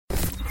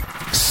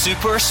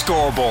Super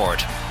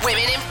Scoreboard.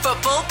 Women in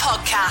Football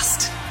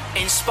podcast.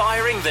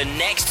 Inspiring the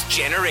next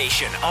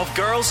generation of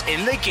girls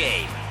in the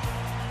game.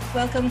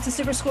 Welcome to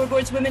Super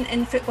Scoreboard's Women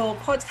in Football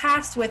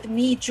podcast with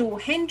me, Jo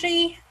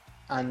Hendry.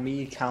 And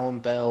me, Callum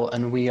Bell,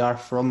 and we are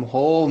from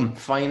home,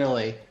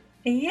 finally.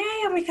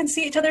 Yeah, and we can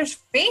see each other's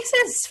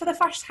faces for the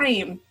first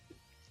time.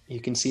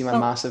 You can see my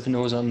massive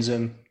nose on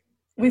Zoom.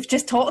 We've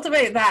just talked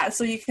about that,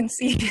 so you can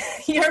see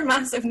your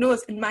massive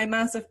nose and my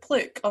massive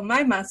pluke on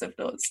my massive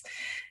nose.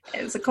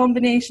 It's a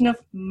combination of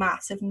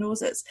massive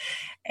noses.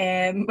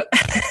 And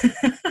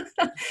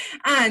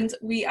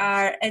we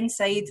are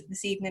inside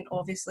this evening,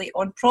 obviously,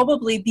 on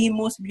probably the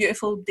most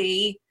beautiful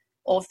day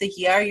of the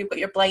year. You've got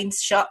your blinds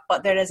shut,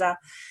 but there is a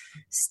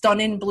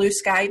stunning blue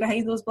sky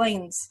behind those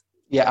blinds.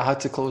 Yeah, I had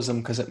to close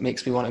them because it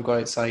makes me want to go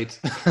outside.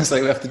 It's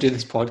like we have to do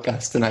this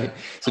podcast tonight,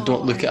 so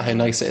don't look at how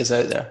nice it is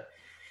out there.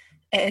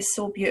 It is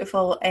so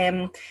beautiful.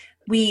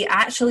 We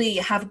actually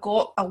have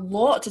got a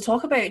lot to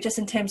talk about just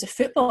in terms of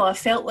football. I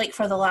felt like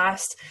for the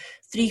last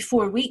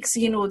 3-4 weeks,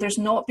 there's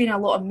not been a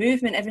lot of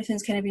movement.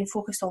 Everything's kind of been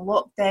focused on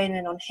lockdown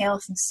and on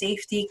health and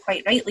safety,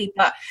 quite rightly.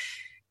 But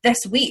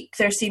this week,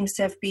 there seems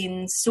to have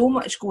been so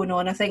much going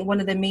on. I think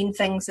one of the main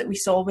things that we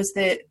saw was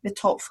the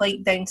top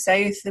flight down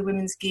south. The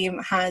women's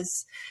game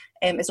is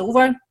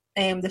over.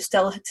 They're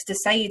still to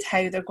decide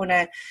how they're going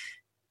to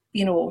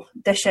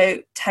dish out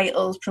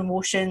titles,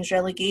 promotions,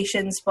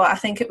 relegations, but I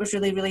think it was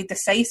really, really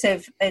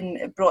decisive and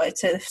it brought it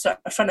to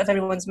the front of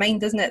everyone's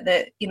mind, doesn't it,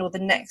 that, the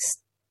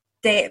next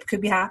step could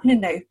be happening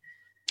now.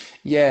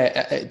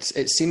 Yeah,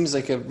 it seems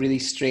like a really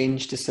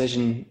strange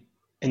decision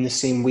in the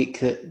same week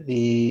that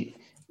the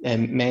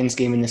men's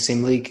game in the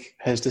same league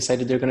has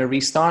decided they're going to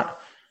restart.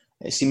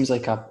 It seems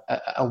like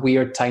a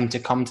weird time to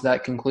come to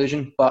that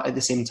conclusion, but at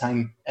the same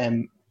time,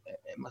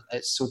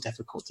 it's so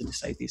difficult to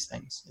decide these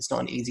things. It's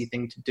not an easy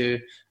thing to do.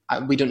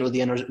 We don't know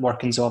the inner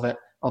workings of it.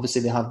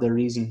 Obviously, they have their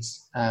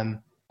reasons.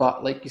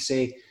 But like you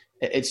say,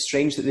 it's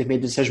strange that they've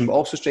made the decision, but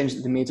also strange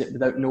that they made it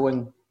without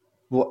knowing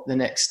what the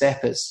next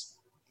step is.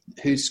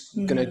 Who's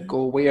going to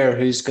go where?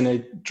 Who's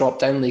going to drop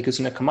down league? Who's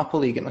going to come up a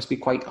league? It must be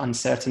quite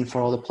uncertain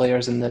for all the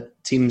players and the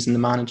teams and the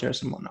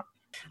managers and whatnot.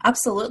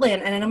 Absolutely,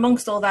 and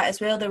amongst all that as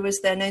well, there was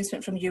the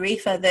announcement from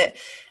UEFA that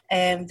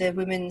the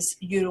women's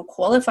Euro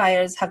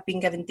qualifiers have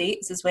been given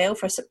dates as well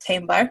for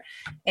September,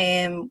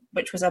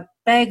 which was a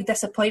big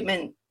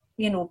disappointment,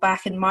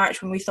 back in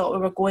March when we thought we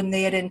were going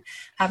there and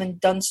having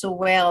done so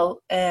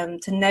well. To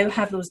now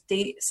have those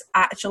dates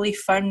actually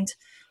firmed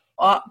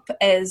up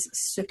is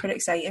super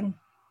exciting.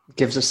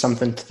 Gives us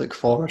something to look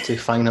forward to,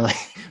 finally.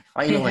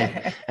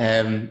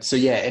 So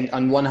yeah,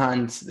 on one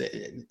hand,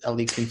 a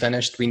league's been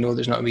finished. We know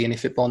there's not going to be any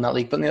football in that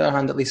league, but on the other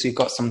hand, at least we've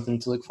got something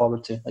to look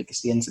forward to, like you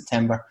see in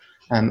September.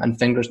 And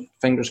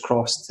fingers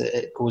crossed that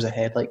it goes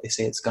ahead like they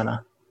say it's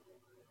gonna.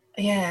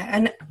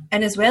 Yeah,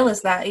 and as well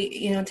as that,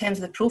 in terms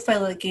of the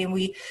profile of the game,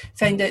 we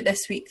found out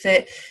this week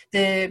that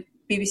the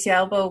BBC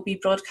Alba will be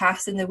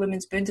broadcasting the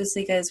Women's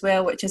Bundesliga as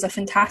well, which is a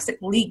fantastic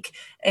league,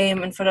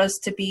 and for us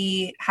to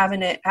be having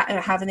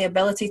the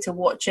ability to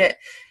watch it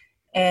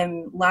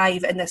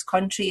live in this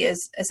country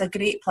is a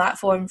great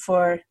platform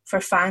for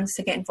fans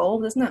to get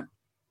involved, isn't it?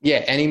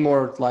 Yeah, any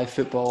more live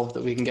football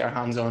that we can get our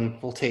hands on,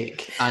 we'll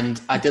take. And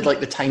I did like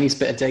the tiniest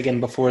bit of digging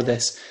before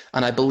this,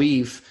 and I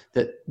believe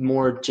that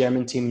more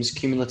German teams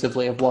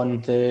cumulatively have won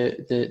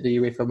the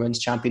UEFA Women's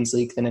Champions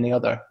League than any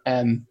other.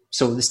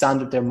 So the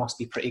standard there must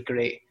be pretty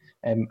great.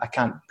 I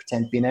can't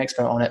pretend to be an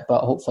expert on it,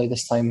 but hopefully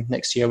this time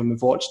next year when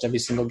we've watched every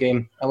single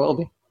game, I will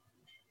be.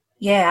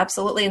 Yeah,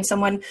 absolutely. And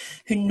someone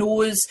who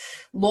knows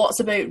lots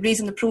about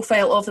raising the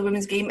profile of the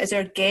women's game is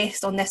our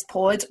guest on this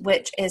pod,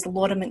 which is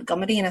Laura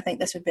Montgomery. And I think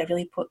this would be a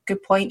really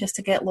good point just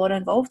to get Laura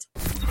involved.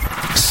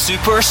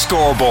 Super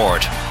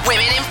Scoreboard.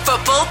 Women in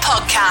Football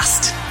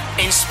podcast.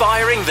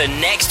 Inspiring the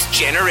next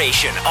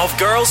generation of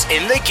girls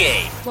in the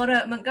game.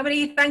 Laura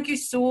Montgomery, thank you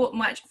so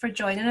much for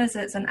joining us.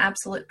 It's an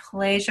absolute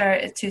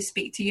pleasure to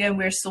speak to you, and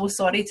we're so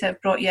sorry to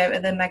have brought you out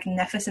of the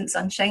magnificent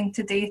sunshine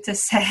today to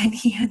sit in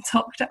here and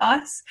talk to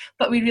us,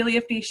 but we really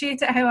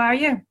appreciate it. How are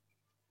you?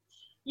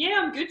 Yeah,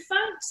 I'm good,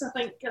 thanks. I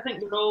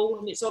think we're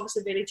all, it's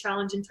obviously very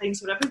challenging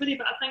times for everybody,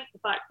 but I think the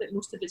fact that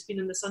most of it's been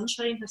in the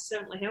sunshine has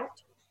certainly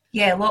helped.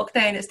 Yeah,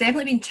 lockdown, it's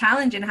definitely been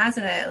challenging,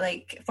 hasn't it?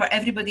 Like, for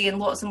everybody in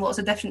lots and lots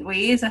of different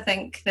ways. I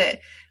think that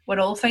we're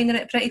all finding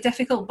it pretty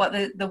difficult, but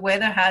the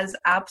weather has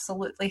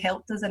absolutely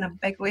helped us in a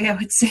big way, I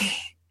would say.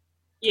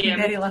 Yeah, I'm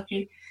very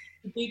lucky.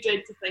 I do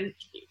dread to think,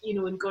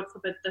 and God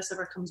forbid this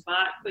ever comes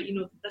back, but,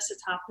 this has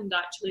happened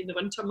actually in the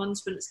winter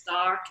months when it's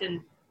dark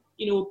and,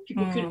 people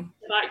couldn't open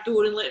the back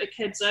door and let the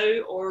kids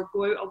out or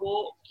go out a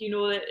walk.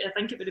 I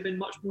think it would have been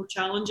much more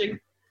challenging.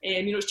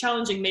 It's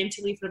challenging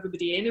mentally for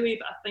everybody anyway,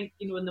 but I think,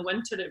 in the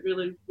winter it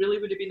really, really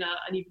would have been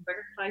an even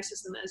bigger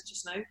crisis than it is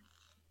just now.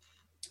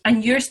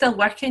 And you're still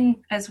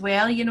working as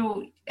well,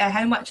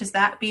 how much has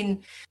that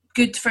been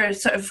good for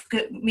sort of,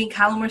 me and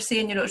Callum were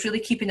saying, it's really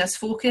keeping us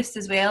focused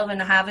as well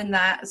and having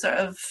that sort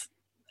of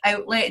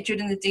outlet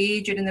during the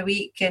day, during the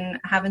week and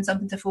having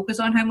something to focus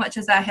on. How much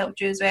has that helped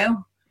you as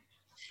well?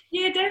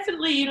 Yeah,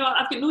 definitely. You know,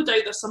 I've got no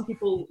doubt there's some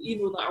people, you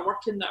know, that are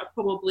working that are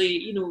probably,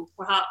 you know,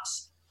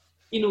 perhaps,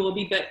 you know, a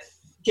wee bit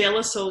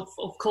jealous of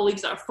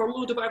colleagues that are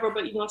furloughed or whatever.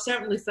 But, you know, I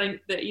certainly think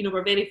that, you know,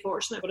 we're very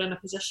fortunate we're in a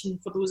position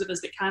for those of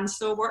us that can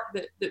still work,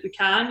 that we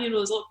can. You know,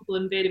 there's a lot of people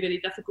in very, very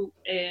difficult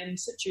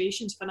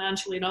situations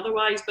financially and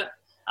otherwise. But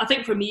I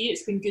think for me,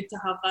 it's been good to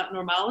have that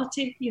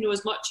normality, you know,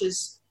 as much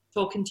as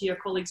talking to your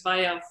colleagues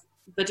via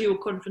video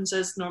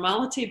conferences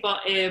normality. But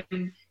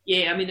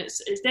yeah, I mean,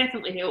 it's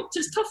definitely helped.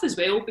 It's tough as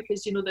well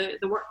because, you know, the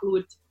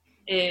workload,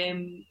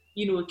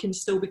 you know, can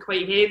still be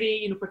quite heavy,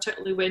 you know,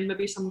 particularly when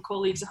maybe some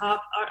colleagues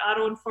are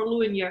on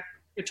furlough and you're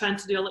trying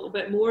to do a little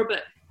bit more.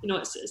 But, you know,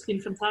 it's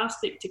been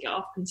fantastic to get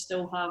up and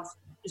still have,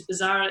 it's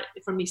bizarre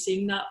for me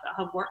saying that, but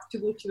I have work to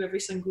go to every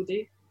single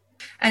day.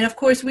 And of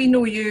course, we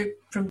know you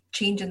from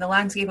changing the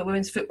landscape of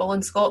women's football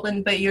in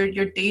Scotland, but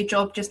your day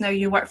job just now,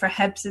 you work for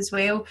Hibs as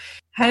well.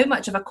 How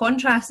much of a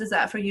contrast is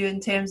that for you in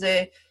terms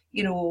of,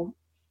 you know,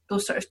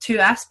 those sort of two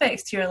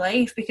aspects to your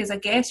life? Because I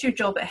guess your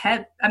job at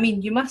Hibs, I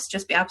mean, you must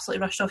just be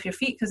absolutely rushed off your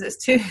feet because it's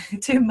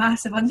two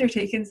massive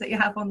undertakings that you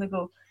have on the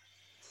go.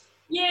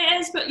 Yeah,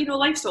 it is, but, you know,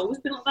 life's always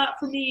been like that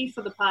for me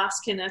for the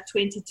past kind of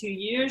 22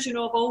 years. You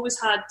know, I've always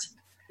had,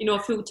 you know, a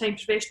full-time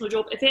professional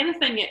job. If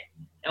anything, it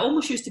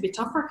almost used to be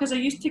tougher because I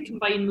used to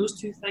combine those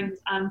two things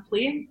and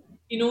playing,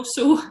 you know.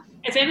 So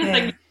if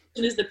anything,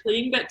 as the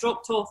playing bit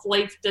dropped off,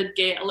 life did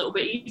get a little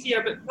bit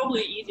easier, but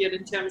probably easier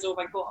in terms of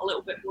I got a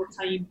little bit more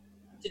time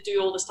to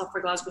do all the stuff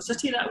for Glasgow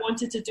City that I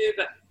wanted to do.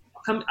 But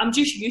I'm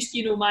just used to,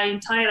 you know, my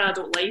entire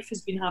adult life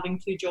has been having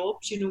two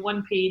jobs, you know,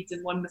 one paid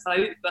and one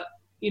without. But,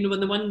 you know, when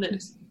the one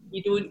that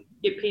you don't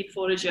get paid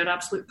for is your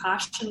absolute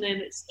passion,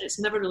 then it's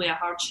never really a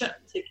hardship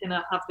to kind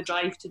of have the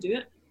drive to do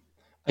it.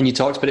 And you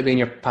talked about it being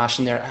your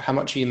passion there. How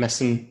much are you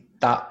missing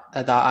that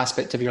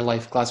aspect of your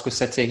life, Glasgow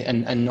City,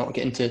 and not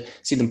getting to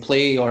see them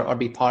play or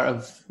be part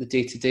of the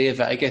day-to-day of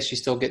it? I guess you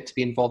still get to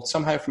be involved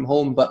somehow from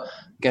home, but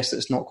I guess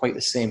it's not quite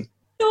the same.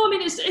 No, I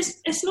mean,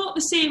 it's not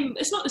the same.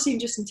 It's not the same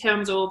just in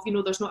terms of, you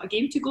know, there's not a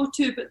game to go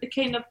to, but the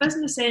kind of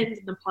business end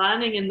and the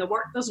planning and the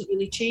work doesn't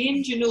really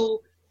change. You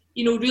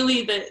know,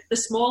 really the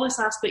smallest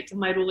aspect of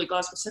my role at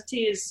Glasgow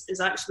City is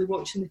actually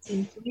watching the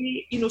team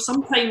play. You know,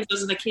 sometimes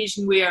there's an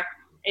occasion where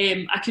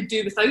I could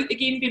do without the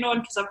game going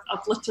on because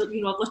I've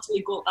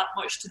literally got that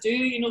much to do.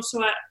 You know,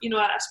 so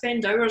I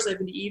spend hours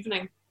every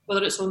evening,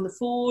 whether it's on the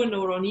phone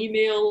or on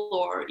email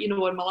or, you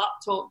know, on my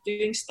laptop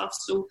doing stuff.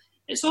 So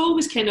it's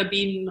always kind of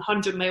been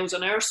 100 miles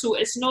an hour. So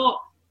it's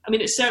not, I mean,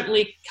 it's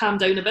certainly calmed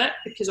down a bit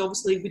because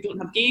obviously we don't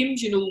have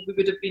games. You know, we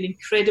would have been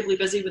incredibly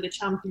busy with the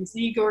Champions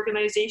League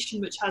organisation,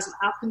 which hasn't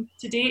happened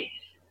to date.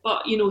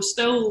 But, you know,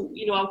 still,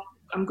 you know,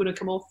 I'm going to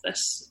come off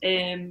this,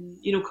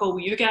 you know, call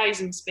with you guys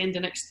and spend the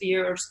next 3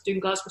 years doing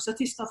Glasgow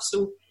City stuff.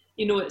 So,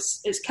 you know,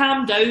 it's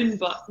calmed down,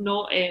 but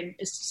not.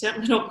 It's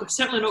certainly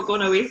not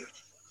gone away.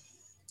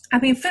 I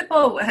mean,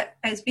 football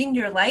has been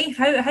your life.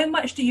 How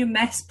much do you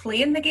miss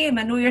playing the game?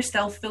 I know you're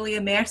still fully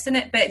immersed in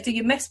it, but do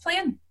you miss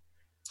playing?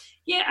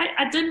 Yeah,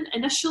 I didn't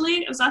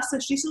initially. I was asked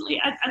this recently.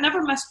 I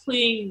never missed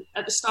playing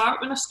at the start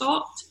when I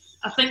stopped.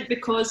 I think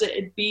because it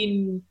had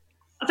been.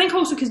 I think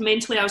also because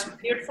mentally I was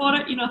prepared for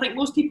it. You know, I think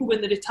most people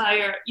when they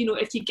retire, you know,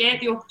 if you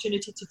get the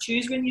opportunity to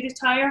choose when you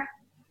retire,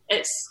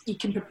 you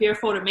can prepare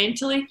for it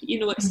mentally. You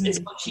know, it's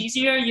much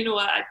easier. You know,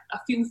 I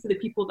feel for the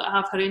people that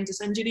have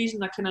horrendous injuries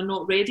and are kind of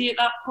not ready at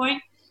that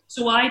point.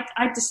 So I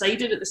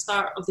decided at the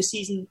start of the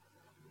season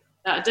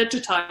that I did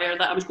retire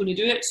that I was going to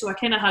do it. So I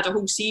kind of had a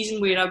whole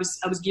season where I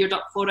was geared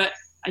up for it.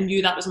 I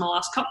knew that was my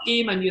last cup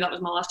game. I knew that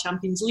was my last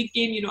Champions League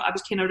game. You know, I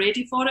was kind of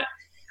ready for it.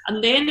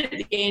 And then at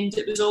the end,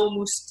 it was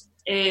almost.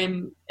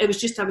 It was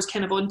just I was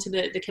kind of onto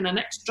the kind of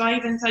next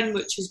driving thing,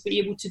 which is be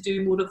able to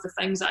do more of the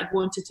things that I'd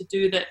wanted to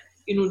do that,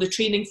 you know, the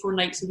training 4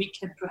 nights a week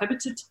had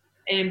prohibited,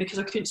 because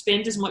I couldn't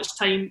spend as much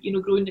time, you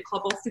know, growing the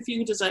club off the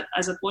field as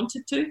I'd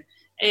wanted to.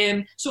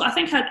 So I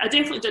think I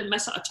definitely didn't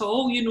miss it at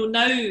all. You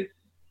know,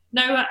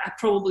 now I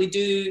probably do.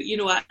 You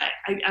know,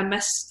 I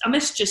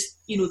miss just,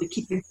 you know, the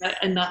keeping fit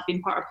and that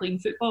being part of playing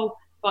football.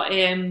 But,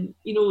 you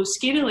know,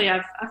 scarily,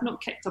 I've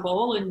not kicked a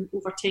ball in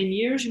over 10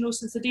 years. You know,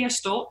 since the day I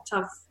stopped,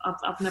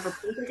 I've never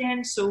played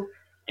again. So,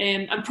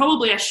 and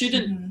probably I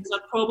shouldn't, because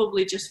I'd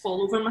probably just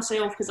fall over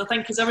myself. Because I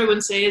think, as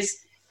everyone says,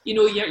 you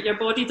know, your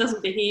body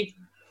doesn't behave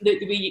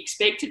the way you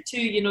expect it to.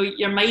 You know,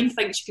 your mind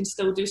thinks you can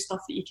still do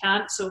stuff that you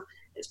can't. So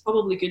it's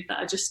probably good that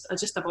I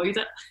just avoid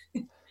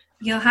it.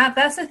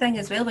 That's the thing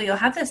as well, but you'll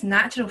have this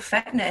natural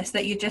fitness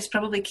that you just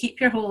probably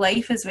keep your whole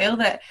life as well,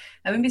 that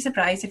I wouldn't be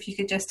surprised if you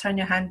could just turn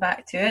your hand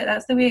back to it.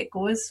 That's the way it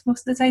goes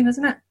most of the time,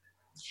 isn't it?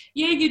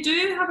 Yeah, you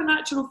do have a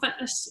natural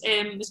fitness.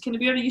 It's kind of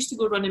weird. I used to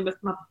go running with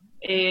my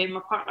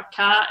partner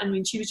Kat, and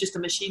when she was just a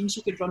machine,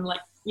 she could run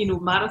like, you know,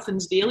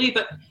 marathons daily.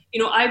 But,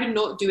 you know, I would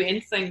not do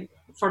anything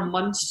for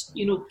months,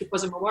 you know,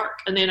 because of my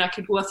work, and then I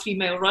could go a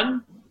 3-mile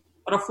run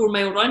or a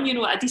 4-mile run, you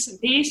know, at a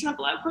decent pace, and I'd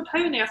be like, God,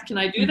 how on earth can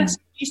I do this?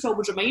 She used to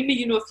always remind me,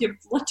 you know, if you've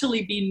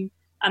literally been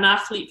an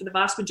athlete for the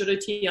vast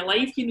majority of your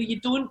life, you know, you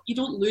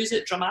don't lose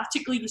it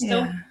dramatically. You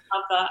still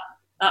have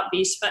that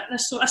base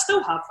fitness. So I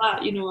still have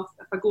that, you know,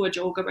 if I go a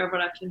jog or whatever,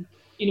 I can,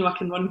 I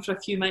can run for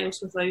a few miles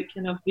without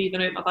kind of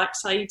breathing out my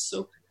backside.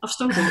 So I've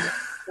still got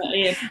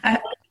it.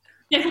 But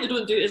definitely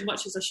don't do it as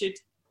much as I should.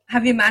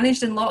 Have you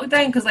managed in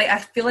lockdown? Because I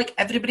feel like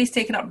everybody's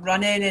taken up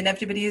running and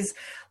everybody's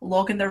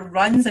logging their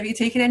runs. Have you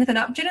taken anything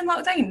up during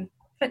lockdown,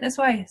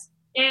 fitness-wise?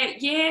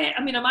 Yeah,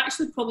 I mean, I'm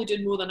actually probably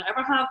doing more than I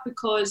ever have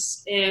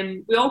because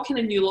we all kind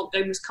of knew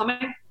lockdown was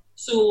coming.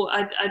 So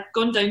I'd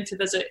gone down to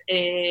visit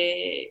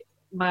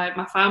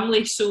my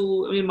family.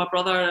 So, I mean, my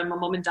brother and my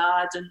mum and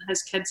dad and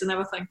his kids and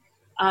everything.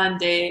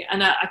 And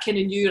I kind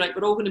of knew, like,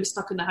 we're all going to be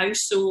stuck in the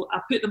house. So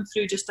I put them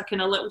through just a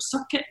kind of little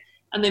circuit.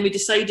 And then we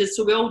decided,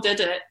 so we all did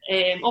it.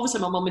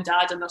 Obviously, my mum and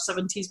dad in their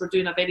 70s were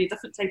doing a very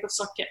different type of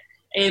circuit.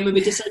 And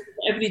we decided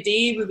that every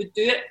day we would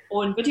do it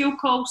on video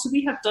call. So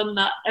we have done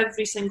that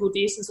every single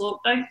day since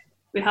lockdown.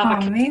 We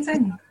have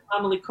amazing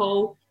family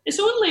call. It's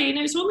only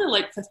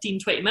like 15,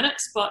 20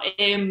 minutes, but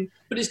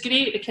it's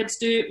great. The kids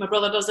do it. My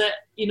brother does it.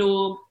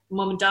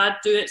 Mum and dad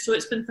do it. So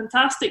it's been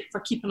fantastic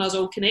for keeping us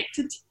all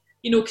connected.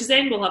 Because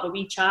then we'll have a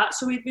wee chat.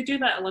 So we do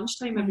that at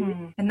lunchtime every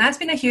day. And that's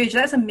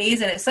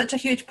amazing. It's such a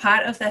huge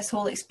part of this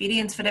whole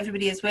experience for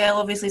everybody as well.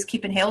 Obviously, is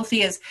keeping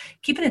healthy, is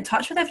keeping in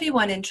touch with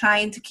everyone and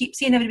trying to keep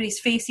seeing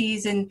everybody's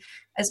faces and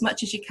as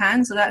much as you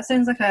can. So that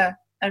sounds like a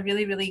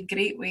really, really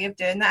great way of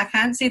doing that. I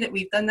can't say that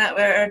we've done that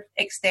where our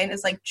extent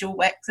is like Joe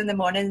Wicks in the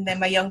morning and then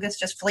my youngest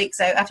just flakes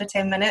out after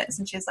 10 minutes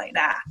and she's like,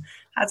 nah,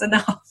 that's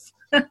enough.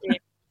 Yeah.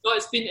 No,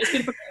 it's been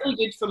particularly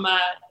good for my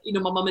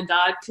mum and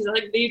dad because I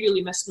think they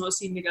really miss not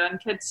seeing the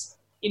grandkids.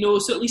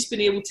 So at least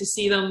being able to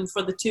see them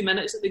for the 2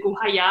 minutes that they go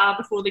hiya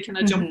before they kind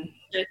of jump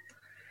to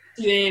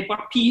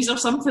burpees or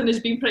something has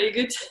been pretty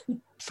good.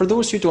 For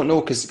those who don't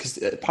know,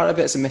 because part of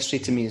it is a mystery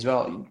to me as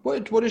well,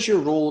 what does your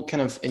role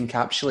kind of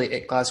encapsulate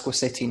at Glasgow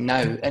City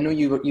now? I know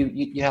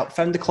you helped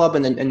found the club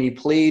and you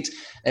played.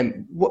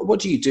 What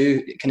do you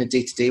do kind of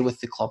day to day with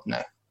the club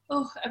now?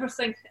 Oh,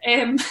 everything.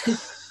 I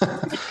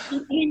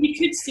mean, you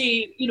could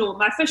say,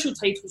 my official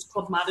title is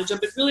club manager,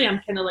 but really I'm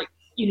kind of like,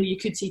 you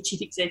could say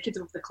chief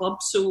executive of the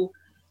club. So,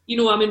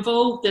 I'm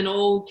involved in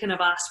all kind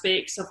of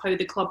aspects of how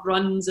the club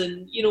runs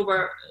and,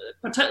 we're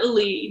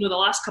particularly, the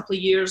last couple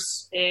of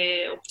years,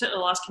 particularly the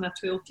last kind of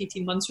 12 to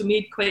 18 months, we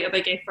made quite a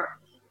big effort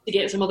to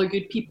get some other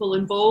good people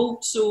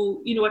involved.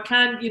 So,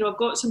 I've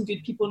got some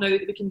good people now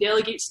that we can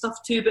delegate stuff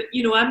to, but,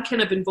 I'm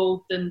kind of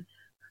involved in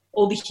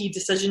all the key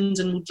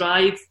decisions and will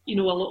drive, a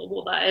lot of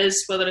what that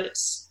is, whether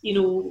it's,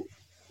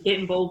 get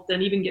involved in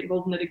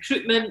the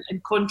recruitment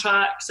and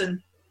contracts and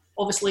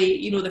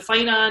obviously, the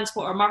finance,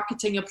 what our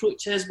marketing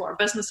approach is, what our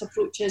business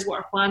approach is, what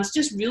our plans,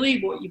 just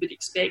really what you would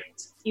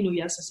expect,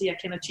 as I say, a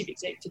kind of chief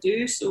exec to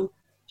do. So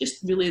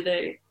just really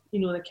the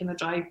kind of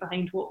drive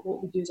behind what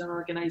we do as an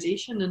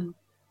organisation and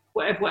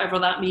whatever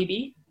that may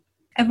be.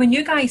 And when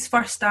you guys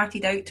first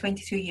started out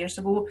 22 years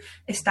ago,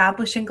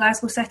 establishing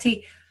Glasgow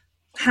City,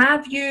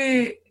 have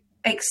you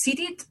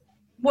exceeded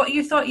what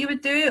you thought you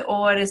would do,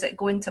 or is it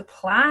going to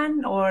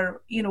plan,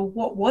 or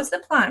what was the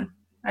plan?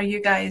 Are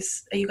you guys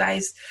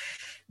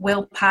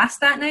well past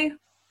that now?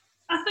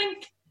 I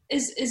think,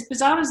 as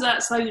bizarre as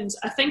that sounds,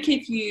 I think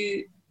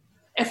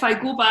if I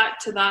go back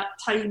to that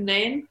time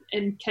then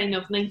in kind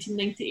of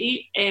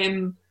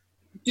 1998,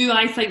 do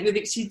I think we've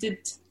exceeded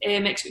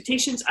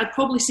expectations? I'd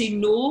probably say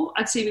no.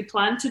 I'd say we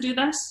planned to do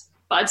this,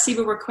 but I'd say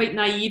we were quite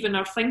naive in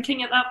our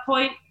thinking at that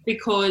point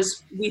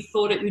because we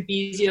thought it would be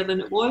easier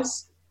than it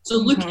was. So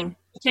looking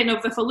kind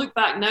of, if I look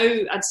back now,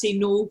 I'd say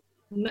no.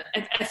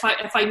 If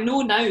I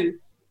know now,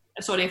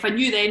 if I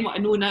knew then what I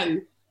know now,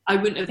 I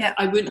wouldn't have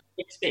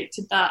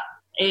expected that.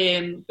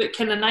 But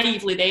kind of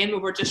naively then, we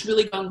were just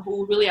really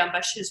gung-ho, really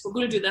ambitious. We're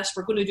going to do this,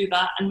 we're going to do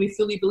that, and we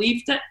fully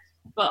believed it.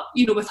 But,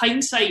 with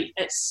hindsight,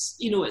 it's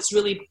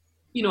really,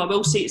 I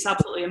will say it's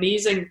absolutely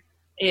amazing,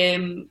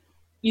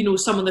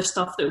 some of the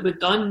stuff that we've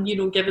done,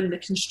 given the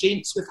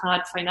constraints we've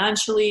had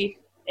financially,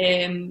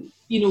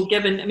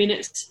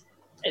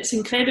 it's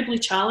incredibly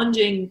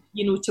challenging,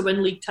 to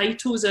win league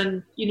titles.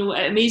 And,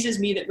 it amazes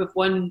me that we've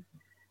won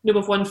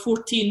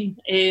 14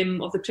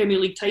 of the Premier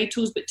League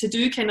titles, but to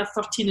do kind of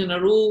 13 in a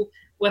row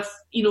with,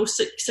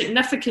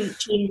 significant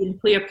change in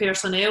player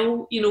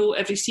personnel,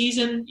 every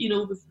season,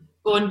 we've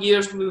gone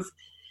years, we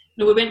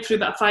went through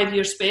about a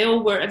 5-year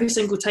spell where every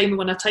single time we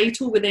won a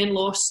title, we then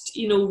lost,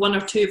 1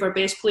 or 2 of our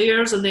best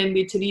players and then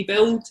we had to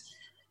rebuild.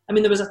 I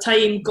mean, there was a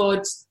time,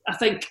 I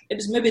think it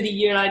was maybe the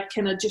year I'd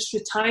kind of just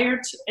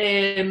retired.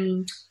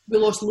 We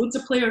lost loads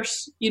of players.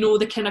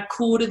 The kind of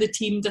core of the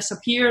team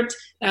disappeared.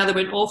 They either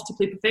went off to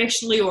play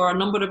professionally or a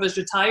number of us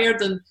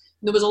retired. And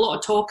there was a lot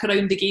of talk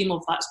around the game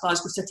of that's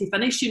Glasgow City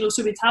finish,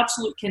 so we'd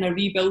absolute kind of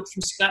rebuild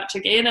from scratch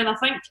again. And I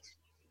think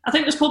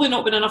there's probably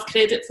not been enough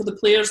credit for the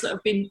players that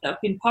have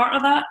been part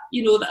of that,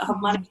 that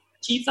have managed to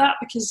achieve that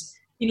because,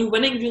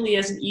 winning really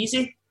isn't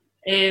easy.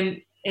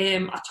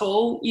 At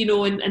all,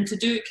 and to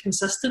do it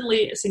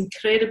consistently, it's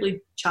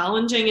incredibly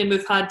challenging. And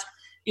we've had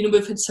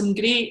some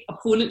great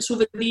opponents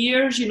over the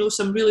years,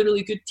 some really,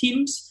 really good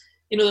teams.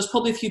 There's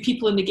probably a few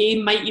people in the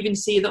game might even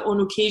say that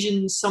on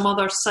occasion some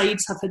other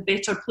sides have had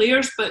better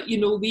players, but,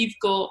 we've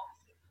got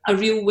a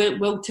real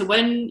will to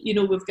win.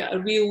 We've got a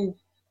real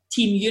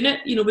team unit.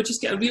 You know, we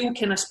just get a real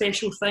kind of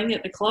special thing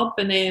at the club,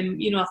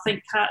 and you know, I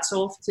think hats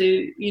off to,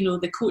 you know,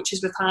 the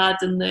coaches we've had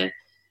and the,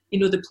 you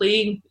know, the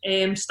playing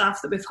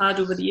staff that we've had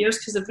over the years,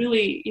 because they've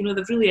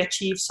really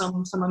achieved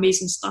some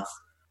amazing stuff.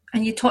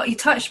 And you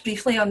touched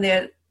briefly on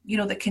the, you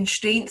know, the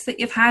constraints that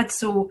you've had,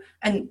 so,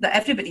 and that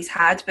everybody's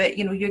had, but,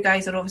 you know, you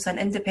guys are obviously an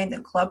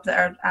independent club that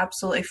are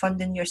absolutely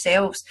funding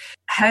yourselves.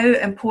 How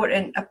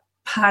important a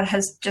part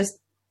has just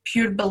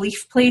pure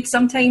belief played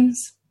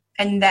sometimes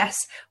in this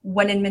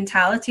winning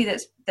mentality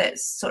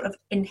that's sort of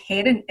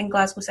inherent in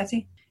Glasgow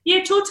City?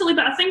 Yeah, totally.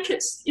 But I think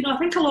it's, you know, I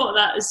think a lot of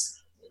that is,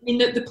 I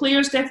mean, the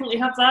players definitely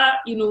have that.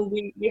 You know,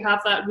 we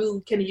have that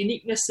real kind of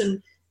uniqueness,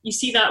 and you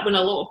see that when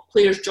a lot of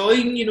players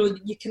join. You know,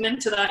 you come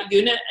into that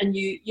unit and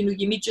you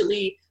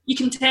immediately, you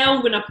can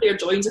tell when a player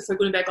joins if they're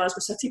going to be a Glasgow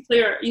City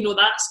player. You know,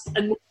 that's,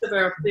 and most of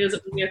our players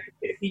that have been there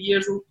for a few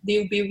years,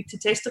 they'll be able to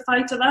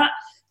testify to that.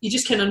 You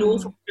just kind of know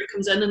if a player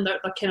comes in and they're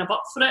kind of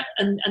up for it,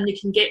 and they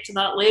can get to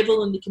that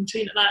level and they can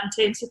train at that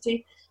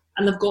intensity,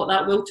 and they've got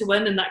that will to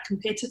win and that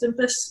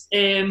competitiveness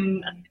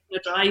and the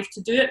drive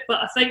to do it.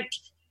 But I think,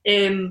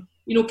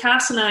 you know,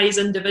 Cass and I as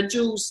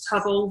individuals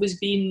have always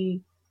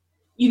been,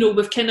 you know,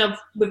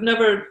 we've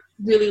never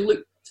really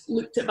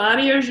looked at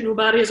barriers. You know,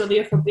 barriers are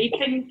there for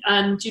breaking,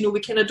 and, you know, we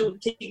kind of don't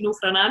take no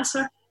for an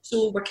answer.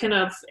 So we're kind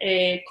of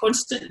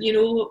constant, you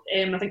know.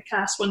 I think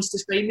Cass once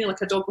described me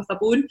like a dog with a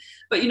bone.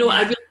 But, you know,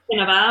 I really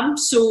kind of am.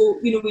 So,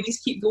 you know, we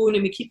just keep going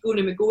and we keep going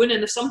and we're going.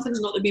 And if something's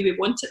not the way we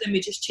want it, then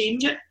we just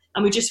change it.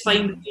 And we just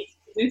find a way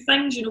to do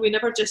things. You know, we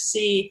never just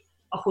say,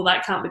 oh, well,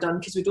 that can't be done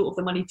because we don't have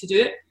the money to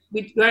do it.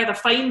 We either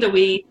find a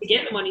way to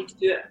get the money to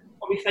do it,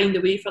 or we find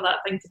a way for that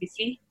thing to be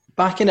free.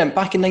 Back in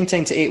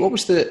 1998, what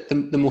was the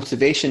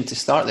motivation to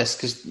start this?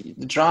 Because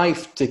the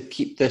drive to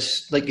keep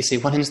this, like you say,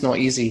 winning's not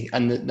easy,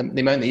 and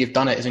the amount that you've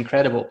done it is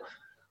incredible.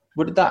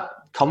 Where did that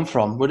come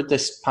from? Where did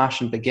this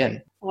passion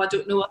begin? Oh, I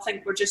don't know. I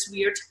think we're just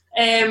weird.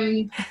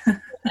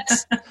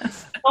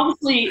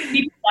 Obviously,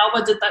 Phoebe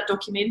Alba did that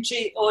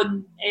documentary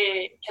on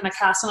kind of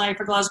Cass and I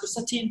for Glasgow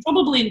City, and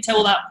probably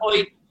until that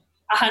point,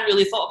 I hadn't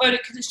really thought about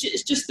it, because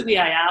it's just the way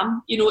I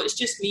am. You know, it's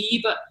just me.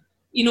 But,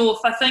 you know, if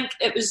I think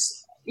it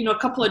was, you know, a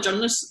couple of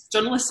journalists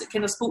that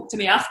kind of spoke to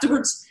me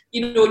afterwards, you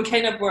know, and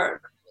kind of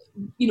were,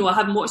 you know, I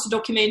hadn't watched the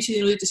documentary,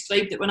 you know, they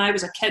described it when I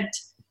was a kid,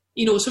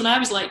 you know, so when I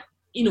was like,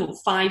 you know,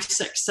 5,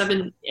 6,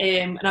 7,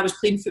 and I was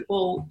playing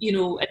football, you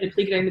know, in the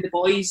playground with the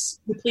boys,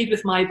 we played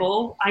with my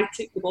ball, I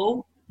took the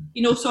ball,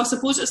 you know, so I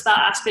suppose it's that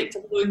aspect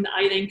of knowing that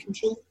I then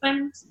control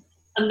things.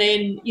 And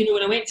then, you know,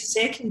 when I went to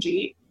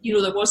secondary, you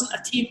know, there wasn't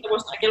a team, there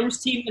wasn't a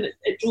girls' team, and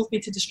it drove me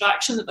to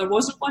distraction that there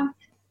wasn't one.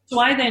 So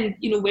I then,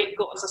 you know, went and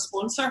got us a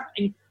sponsor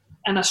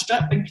and a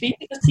strip and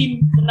created a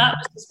team, and that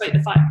was despite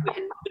the fact that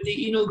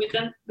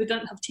we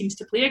didn't have teams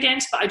to play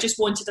against, but I just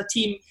wanted a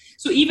team.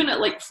 So even at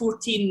like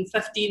 14,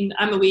 15,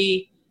 I'm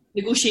away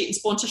negotiating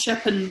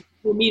sponsorship, and, you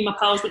know, me and my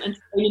pals went into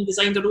town and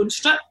designed our own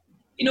strip,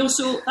 you know,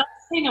 so that's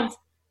kind of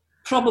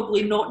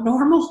probably not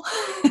normal.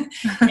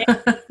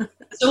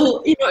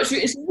 So, you know, it's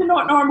really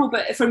not normal,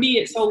 but for me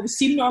it's always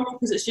seemed normal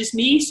because it's just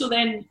me. So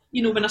then,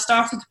 you know, when I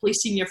started to play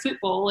senior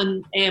football,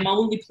 and I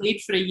only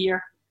played for a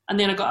year, and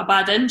then I got a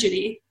bad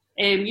injury,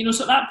 you know,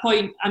 so at that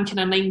point I'm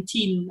kind of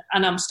 19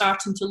 and I'm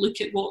starting to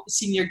look at what the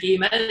senior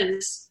game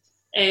is,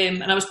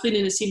 and I was playing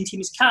in the same team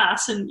as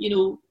Cass, and, you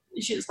know,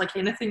 it's like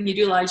anything, you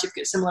realise you've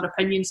got similar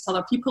opinions to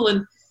other people,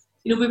 and,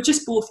 you know, we would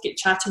just both get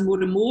chatting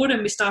more and more,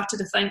 and we started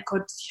to think,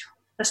 God,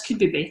 this could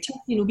be better,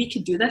 you know, we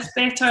could do this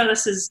better,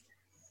 this is,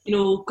 you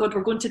know, God,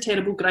 we're going to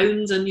terrible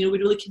grounds, and, you know, we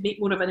really could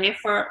make more of an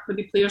effort,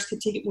 maybe players could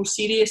take it more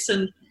serious,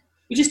 and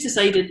we just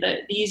decided that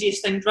the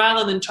easiest thing,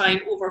 rather than try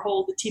and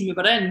overhaul the team we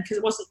were in, because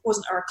it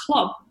wasn't our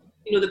club,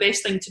 you know, the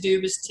best thing to do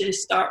was to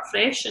start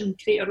fresh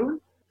and create our own.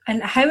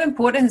 And how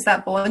important is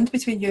that bond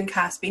between you and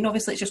Cass been?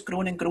 Obviously, it's just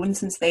grown and grown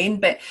since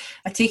then, but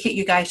I take it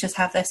you guys just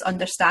have this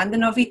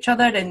understanding of each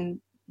other,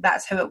 and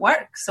that's how it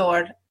works.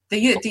 Or do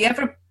you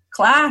ever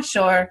clash?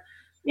 Or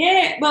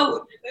yeah,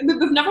 well,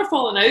 we've never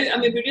fallen out. I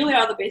mean, we really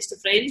are the best of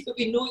friends, but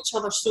we know each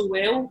other so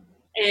well.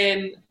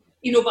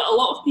 You know, but a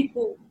lot of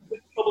people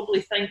would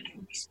probably think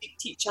we speak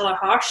to each other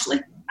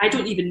harshly. I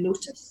don't even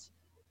notice.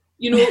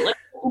 You know, like,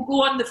 we'll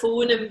go on the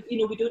phone and, you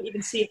know, we don't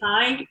even say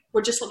hi.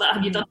 We're just like that,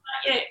 have you done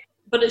that yet?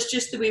 But it's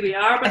just the way we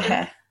are.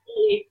 But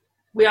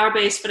we are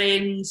best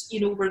friends.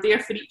 You know, we're there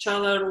for each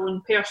other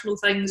on personal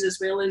things as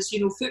well as, you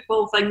know,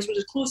 football things. We're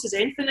as close as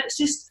anything. It's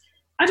just,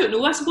 I don't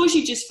know, I suppose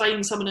you just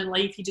find someone in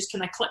life you just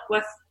kind of click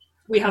with.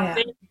 We have,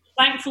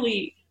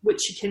 thankfully,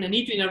 which you kind of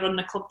need when you're running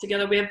a club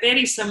together, we have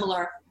very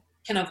similar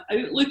kind of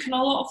outlook on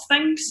a lot of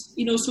things,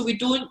 you know, so we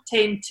don't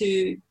tend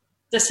to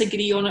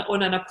disagree on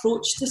an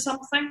approach to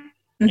something.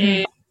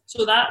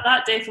 So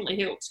that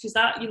definitely helps, because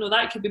that, you know,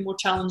 that could be more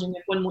challenging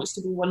if one wants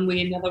to go one way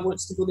and the other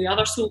wants to go the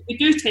other. So we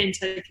do tend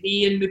to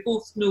agree, and we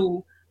both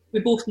know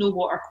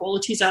what our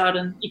qualities are,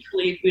 and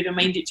equally we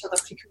remind each other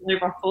frequently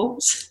of our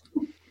faults.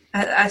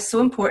 It's so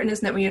important,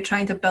 isn't it, when you're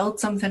trying to build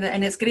something,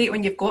 and it's great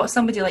when you've got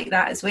somebody like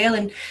that as well.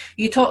 And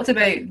you talked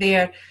about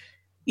there,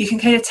 you can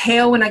kind of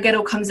tell when a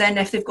girl comes in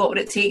if they've got what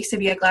it takes to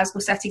be a Glasgow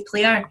City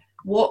player.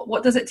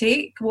 what does it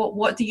take?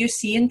 What do you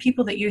see in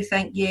people that you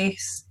think,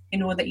 yes,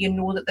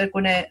 that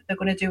they're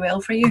gonna do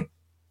well for you?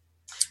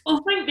 Well,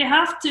 I think they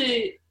have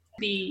to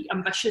be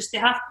ambitious. They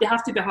have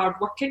to be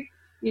hardworking.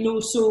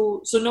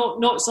 So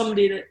not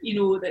somebody that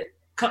that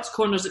cuts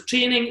corners at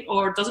training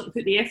or doesn't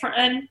put the effort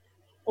in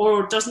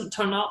or doesn't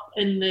turn up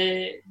in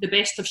the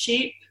best of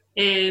shape.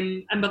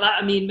 And by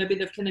that I mean maybe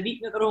they've kind of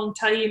eaten at the wrong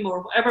time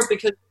or whatever,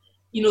 because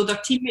their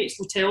teammates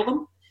will tell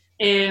them.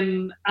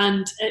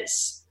 And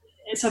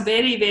it's a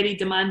very, very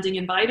demanding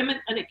environment,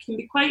 and it can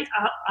be quite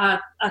a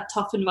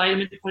tough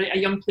environment for a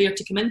young player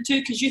to come into,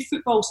 because youth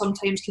football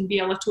sometimes can be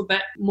a little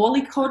bit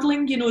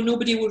mollycoddling.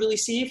 Nobody will really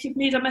say if you've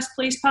made a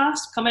misplaced pass.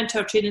 Come into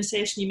a training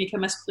session, you make a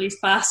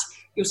misplaced pass,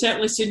 you'll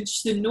certainly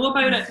soon know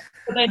about it.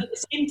 But then at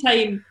the same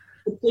time,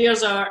 the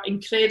players are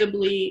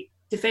incredibly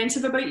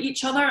defensive about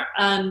each other,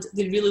 and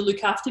they really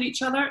look after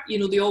each other.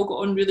 They all get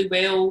on really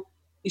well.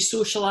 They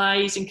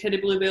socialise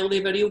incredibly well. They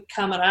have a real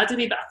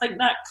camaraderie, but I think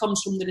that comes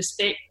from the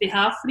respect they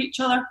have for each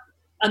other,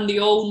 and they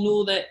all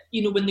know that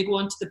when they go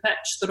onto the pitch,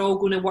 they're all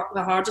going to work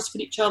their hardest for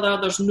each other.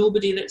 There's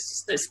nobody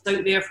that's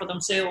out there for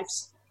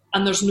themselves,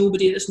 and there's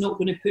nobody that's not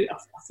going to put a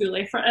full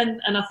effort in.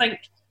 And I think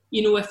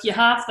if you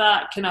have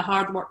that kind of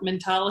hard work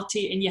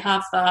mentality, and you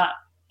have that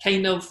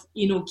kind of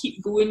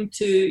keep going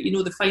to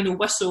the final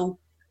whistle,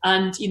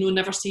 and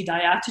never say die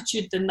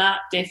attitude, then that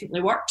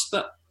definitely works.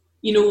 But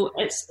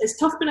it's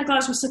tough being a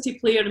Glasgow City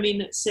player. I mean,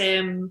 it's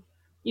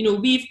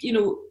we've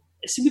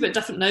it's a wee bit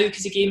different now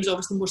because the game's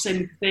obviously more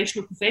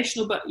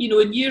professional. But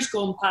in years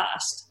gone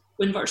past,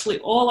 when virtually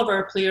all of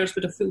our players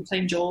would have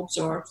full-time jobs,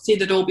 or say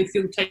they'd all be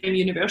full-time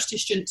university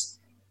students,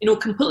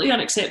 completely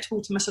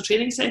unacceptable to miss a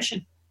training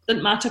session.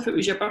 Didn't matter if it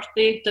was your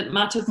birthday, didn't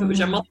matter if it was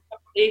your mother's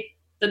birthday,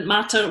 didn't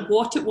matter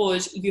what it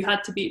was, you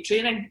had to be at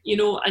training,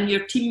 and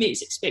your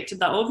teammates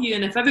expected that of you.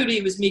 And if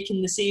everybody was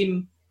making the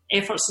same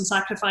efforts and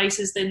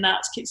sacrifices, then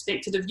that's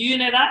expected of you.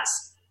 Now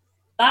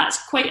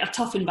that's quite a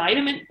tough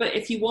environment. But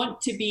if you want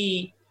to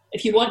be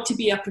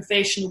a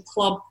professional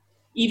club,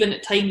 even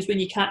at times when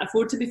you can't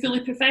afford to be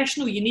fully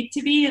professional, you need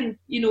to be. And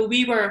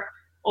we were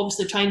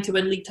obviously trying to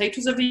win league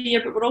titles every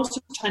year, but we're also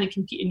trying to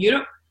compete in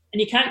Europe.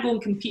 And you can't go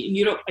and compete in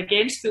Europe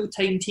against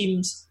full-time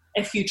teams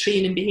if you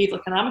train and behave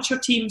like an amateur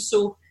team.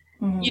 So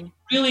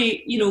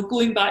really,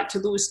 going back to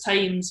those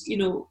times,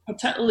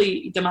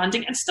 particularly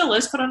demanding, and still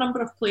is for a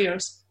number of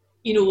players.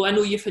 I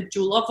know you've had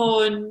Joe Love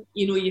on,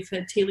 you've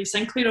had Hayley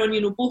Sinclair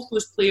on, both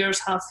those players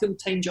have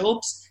full-time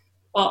jobs,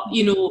 but,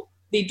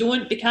 they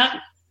can't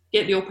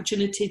get the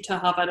opportunity to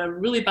have had a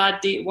really bad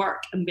day at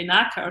work and be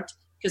knackered,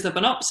 because they've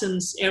been up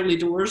since early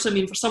doors. I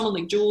mean, for someone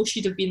like Joe,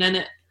 she'd have been in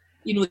at,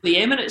 the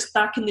Emirates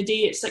back in the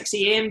day at 6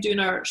 a.m, doing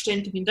her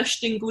strength and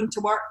conditioning, going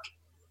to work,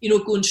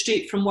 going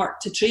straight from work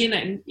to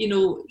training.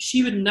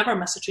 She would never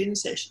miss a training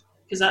session,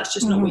 because that's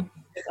just not what you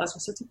do as a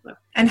City player.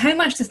 And how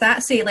much does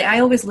that say? Like, I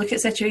always look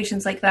at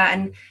situations like that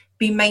and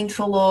be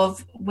mindful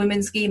of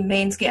women's game,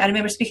 men's game. I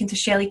remember speaking to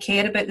Shelley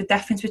Kerr about the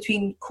difference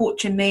between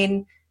coaching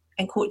men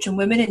and coaching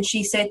women, and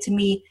she said to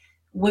me,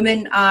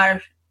 women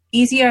are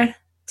easier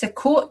to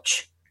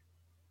coach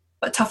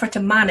but tougher to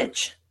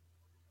manage,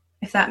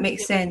 if that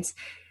makes sense.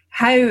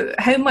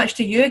 How much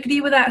do you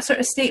agree with that sort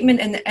of statement?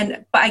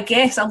 And but I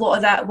guess a lot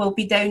of that will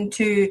be down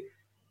to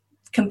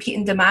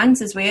competing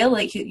demands as well,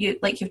 like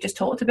you've just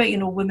talked about.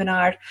 Women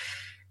are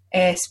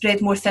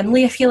spread more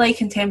thinly, if you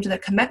like, in terms of their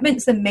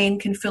commitments, than men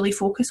can fully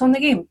focus on the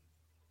game.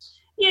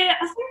 Yeah,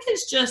 I think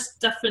it's just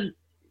different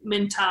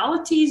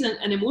mentalities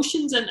and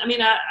emotions. And I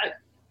mean,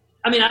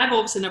 I've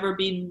obviously never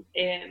been,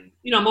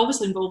 I'm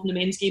obviously involved in the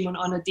men's game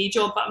on a day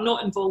job, but I'm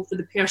not involved with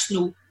the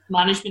personal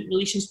management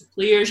relations with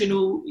players.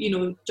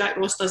 Jack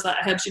Ross does that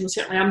at Hibs.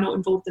 Certainly I'm not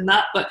involved in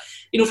that. But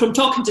from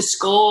talking to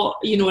Scott,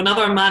 and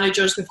other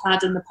managers we've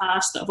had in the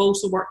past that have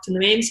also worked in the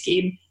men's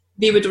game,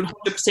 they would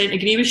 100%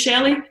 agree with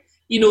Shelley.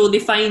 They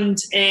find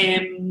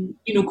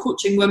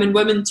coaching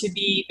women to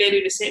be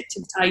very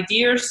receptive to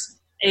ideas,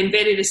 and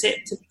very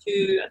receptive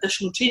to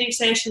additional training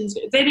sessions,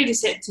 very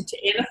receptive to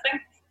anything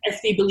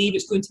if they believe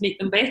it's going to make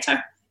them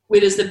better.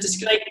 Whereas they've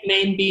described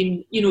men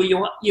being,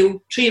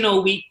 you'll train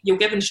all week, you'll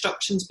give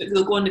instructions, but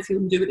they'll go on the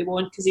field and do what they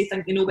want because they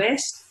think they know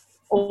best.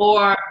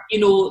 Or,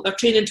 they're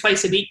training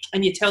twice a week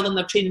and you tell them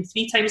they're training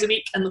 3 times a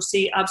week and they'll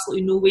say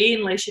absolutely no way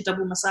unless you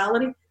double my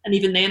salary. And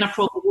even then I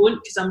probably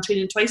won't because I'm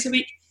training twice a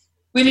week.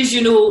 Whereas,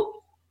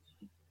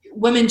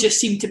 women just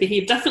seem to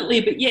behave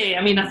differently. But yeah,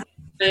 I think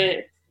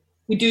that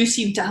we do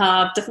seem to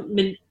have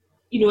different,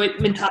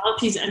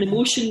 mentalities and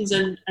emotions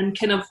and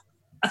kind of,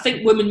 I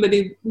think women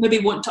maybe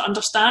want to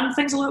understand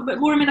things a little bit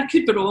more. I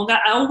could be wrong.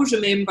 I always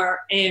remember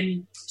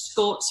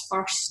Scott's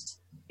first,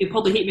 he'll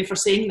probably hate me for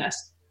saying this,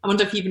 I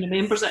wonder if he even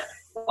remembers it,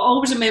 but I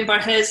always remember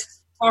his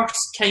first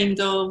kind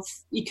of,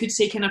 you could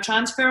say, kind of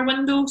transfer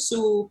window.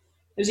 So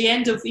it was the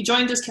end of, he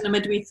joined us kind of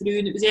midway through,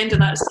 and it was the end of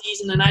that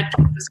season, and I'd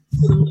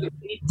discussed with him,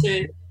 we need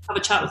to have a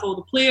chat with all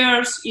the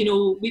players.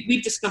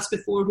 We've discussed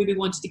before who we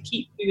wanted to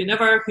keep, who we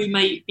never, who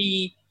might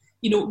be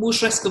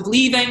most risk of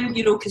leaving,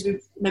 because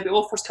we've maybe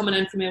offers coming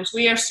in from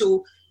elsewhere.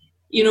 So,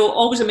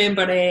 always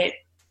remember,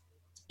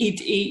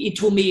 he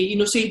told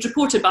me, so he'd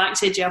reported back and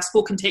said, yeah, I've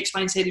spoken to X,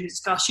 Y, and Z, we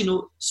discussed,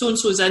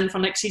 so-and-so's in for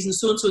next season,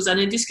 so-and-so's in,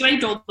 and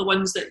described all the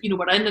ones that,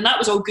 were in, and that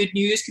was all good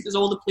news because it was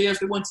all the players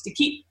we wanted to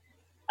keep.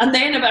 And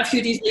then about a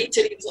few days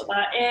later, he was like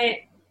that,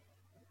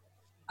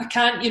 I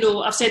can't,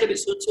 I've said about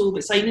so-and-so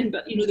about signing,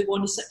 but, they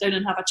want to sit down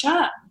and have a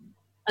chat.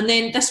 And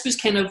then this was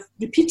kind of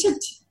repeated.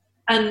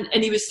 And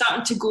he was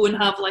starting to go and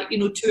have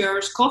 2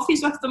 hours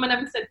coffees with them and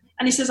everything.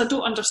 And he says, I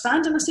don't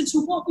understand. And I said,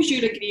 so what was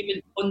your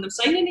agreement on them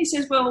signing? He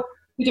says, well,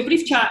 we had a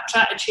brief chat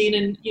at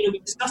training,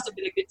 we discussed it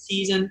with a good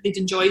season, they'd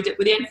enjoyed it,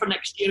 with the end for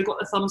next year, got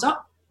the thumbs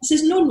up. I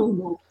says,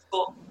 no.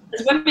 But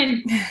as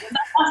women,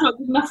 that's not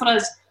good enough for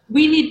us.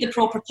 We need the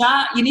proper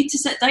chat. You need to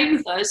sit down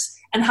with us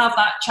and have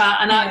that chat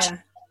and actually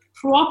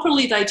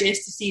properly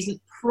digest the season,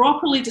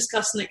 properly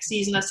discuss next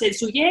season. I said,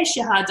 so yes,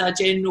 you had a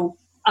general,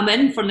 I'm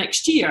in for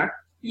next year.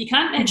 You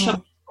can't then shove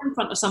it in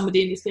front of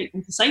somebody and expect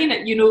them to sign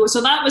it,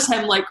 So that was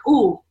him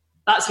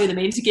that's how the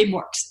men's game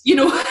works. You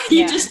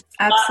just...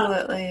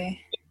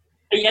 Absolutely.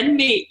 Are you in,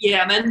 mate?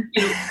 Yeah, I'm in.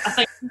 I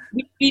think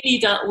we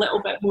need a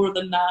little bit more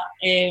than that.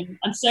 And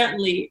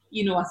certainly,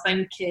 I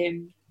think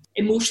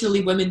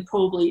emotionally women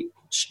probably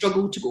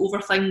struggle to go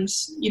over things,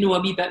 a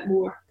wee bit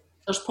more.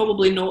 There's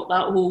probably not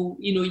that whole,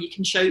 you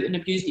can shout and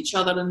abuse each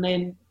other and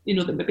then,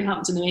 that maybe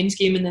happens in the men's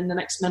game and then the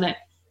next minute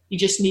you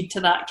just need to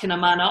that kind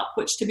of man up,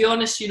 which to be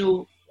honest,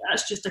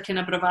 that's just a kind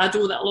of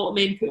bravado that a lot of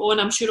men put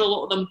on. I'm sure a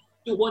lot of them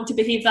don't want to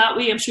behave that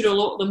way. I'm sure a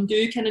lot of them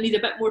do kind of need a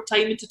bit more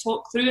time to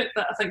talk through it,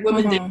 but I think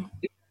women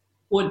do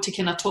want to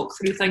kind of talk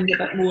through things a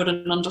bit more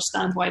and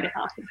understand why they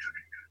happen.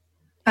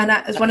 And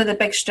that is one of the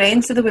big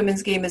strengths of the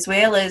women's game as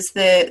well, is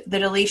the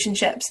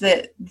relationships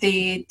that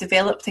they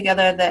develop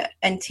together that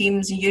in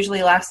teams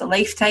usually last a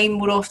lifetime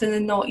more often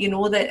than not,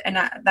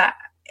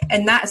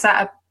 and that's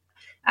at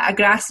a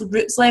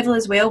grassroots level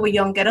as well, with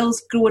young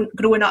girls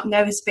growing up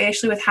now,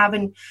 especially with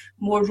having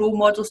more role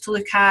models to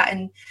look at,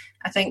 and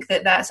I think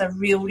that's a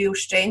real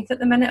strength at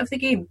the minute of the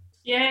game.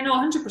 Yeah, no,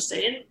 100%.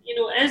 It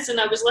is, and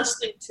I was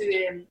listening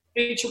to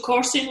Rachel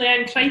Corsie and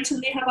Leanne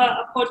Crichton. They have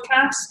a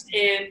podcast,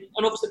 and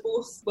obviously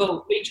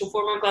both, Rachel,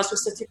 former Glasgow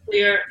City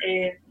player,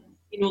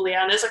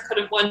 Leanne is a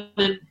current one,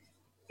 and,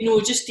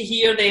 just to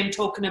hear them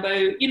talking about,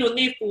 and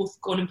they've both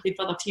gone and played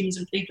for other teams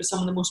and played with some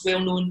of the most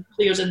well-known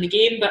players in the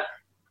game, but,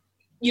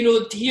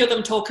 to hear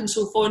them talking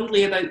so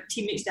fondly about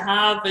teammates to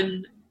have,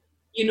 and,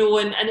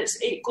 and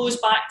it goes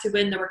back to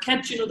when they were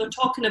kids, they're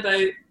talking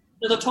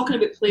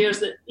about players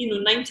that,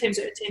 9 times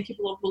out of 10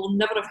 people will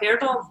never have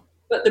heard of,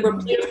 but they were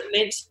players that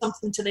meant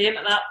something to them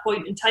at that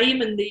point in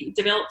time, and they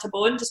developed a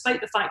bond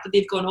despite the fact that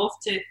they've gone off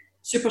to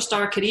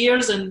superstar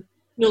careers. And,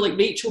 like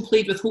Rachel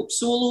played with Hope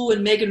Solo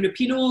and Megan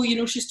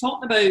Rapinoe, she's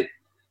talking about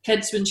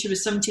kids when she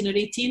was 17 or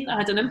 18 that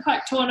had an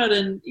impact on her.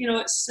 And,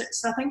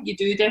 it's I think you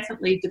do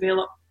definitely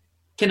develop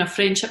kind of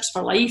friendships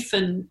for life,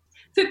 and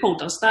football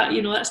does that.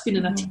 That's been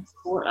in a team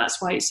sport.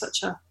 That's why it's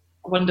such a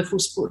wonderful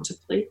sport to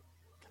play.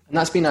 And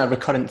that's been a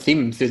recurrent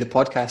theme through the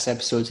podcast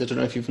episodes. I don't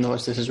know if you've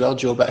noticed this as well,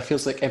 Joe, but it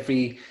feels like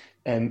every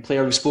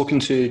player we've spoken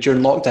to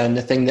during lockdown,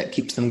 the thing that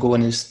keeps them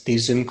going is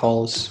these Zoom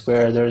calls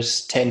where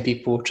there's 10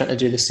 people trying to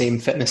do the same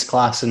fitness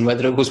class, and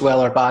whether it goes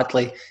well or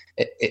badly,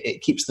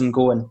 it keeps them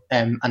going.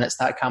 And it's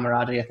that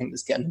camaraderie, I think,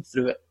 that's getting them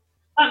through it.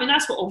 I mean,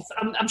 that's what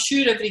I'm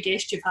sure every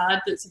guest you've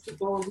had that's a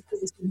footballer would do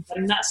the same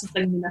thing. That's the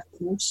thing we miss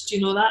the most.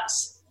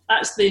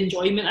 That's the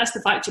enjoyment. That's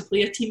the fact you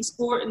play a team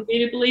sport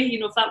invariably.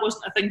 If that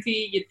wasn't a thing for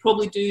you, you'd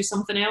probably do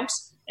something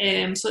else.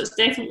 So it's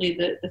definitely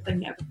the thing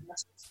that everyone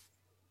misses.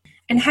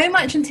 And how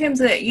much, in terms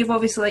of, you've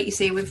obviously, like you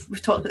say,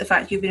 we've talked about the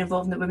fact you've been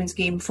involved in the women's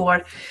game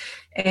for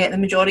the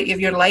majority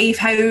of your life.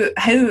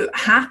 How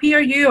happy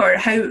are you, or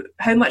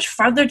how much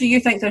further do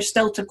you think there's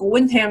still to go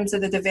in terms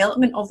of the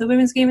development of the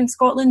women's game in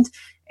Scotland?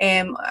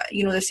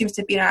 There seems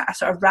to be a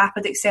sort of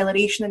rapid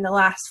acceleration in the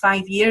last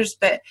 5 years,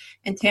 but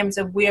in terms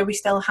of where we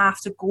still have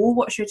to go,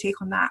 what's your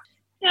take on that?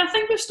 Yeah, I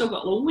think we've still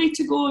got a long way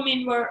to go. I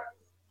mean, we're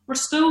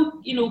still,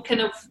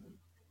 kind of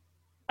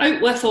out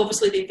with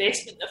obviously the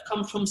investment that have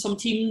come from some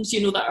teams,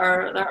 that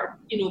are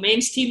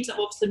men's teams that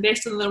have obviously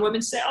invested in their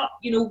women's setup.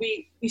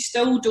 We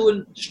still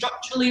don't,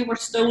 structurally, we're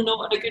still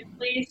not in a good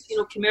place.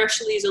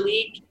 Commercially as a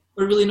league,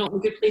 we're really not in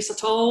a good place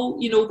at all.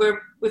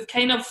 We've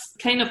kind of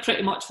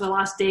pretty much for the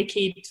last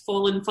decade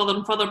fallen further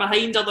and further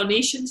behind other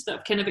nations that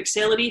have kind of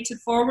accelerated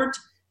forward.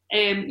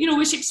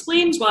 Which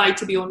explains why,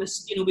 to be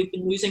honest, we've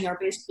been losing our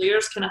best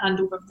players kind of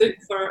hand over foot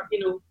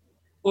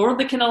for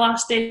the kind of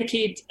last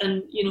decade,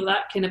 and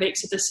that kind of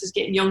exodus is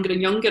getting younger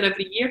and younger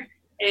every year.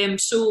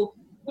 So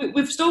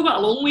we've still got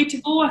a long way to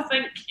go. I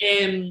think,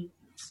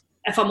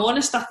 if I'm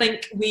honest, I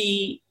think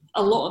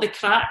a lot of the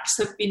cracks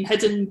have been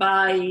hidden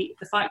by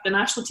the fact the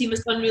national team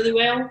has done really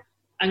well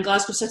and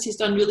Glasgow City has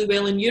done really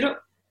well in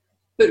Europe.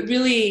 But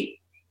really,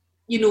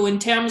 in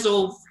terms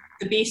of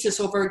the basis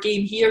of our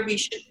game here, we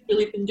should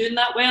really have been doing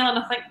that well. And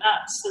I think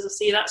that's, as I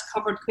say, that's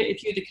covered quite a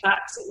few of the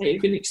cracks that might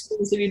have been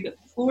exposed a wee bit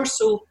before.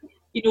 So,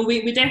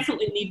 we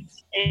definitely need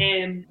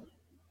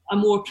a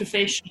more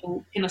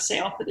professional kind of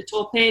setup at the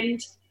top end.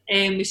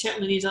 We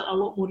certainly need a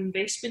lot more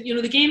investment.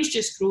 The game's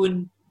just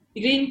grown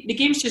the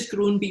game's just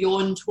grown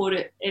beyond what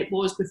it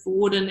was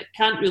before, and it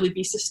can't really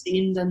be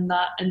sustained in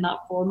that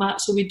format.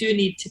 So we do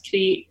need to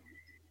create,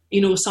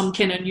 some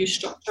kind of new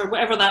structure,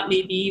 whatever that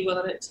may be,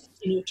 whether it's,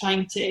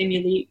 trying to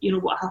emulate,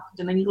 what happened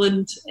in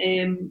England,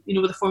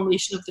 with the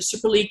formulation of the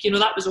Super League.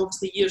 That was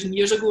obviously years and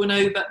years ago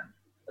now, but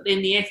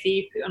then the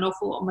FA put an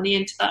awful lot of money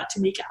into that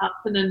to make it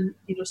happen, and,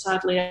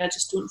 sadly, I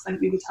just don't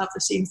think we would have the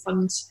same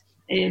funds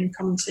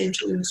coming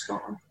centrally in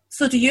Scotland.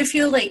 So do you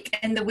feel like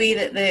in the way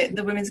that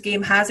the women's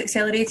game has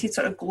accelerated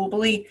sort of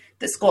globally,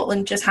 that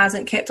Scotland just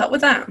hasn't kept up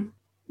with that?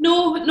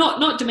 No,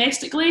 not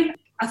domestically.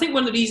 I think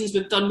one of the reasons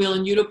we've done well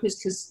in Europe is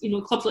because,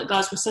 clubs like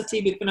Glasgow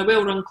City, we've been a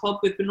well-run club,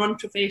 we've been run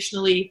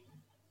professionally,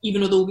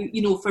 even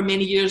though, for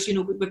many years,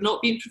 we've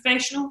not been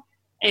professional.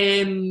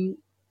 And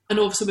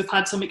obviously we've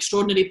had some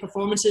extraordinary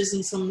performances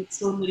and some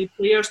extraordinary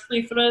players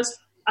play for us.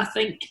 I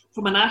think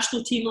from a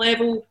national team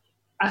level,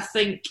 I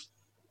think,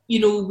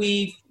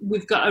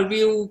 we've got a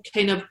real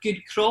kind of good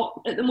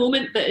crop at the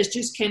moment that has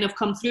just kind of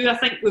come through. I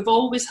think we've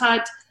always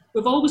had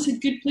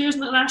good players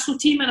in the national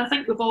team, and I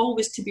think we've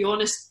always, to be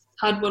honest,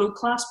 had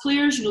world-class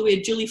players. We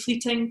had Julie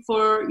Fleeting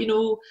for,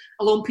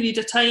 a long period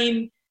of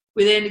time.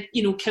 We then,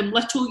 Kim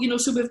Little,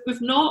 so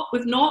we've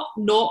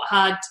not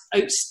had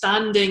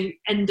outstanding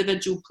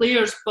individual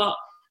players, but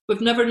we've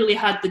never really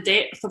had the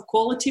depth of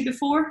quality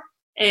before.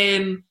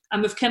 And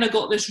we've kind of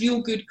got this real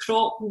good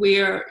crop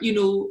where,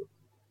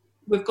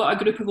 we've got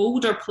a group of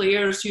older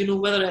players,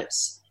 whether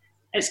it's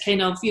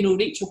kind of,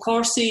 Rachel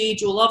Corsey,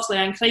 Jo Lovesley,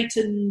 Anne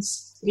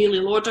Crichtons, Hayley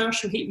Lauder,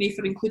 she'll hate me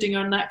for including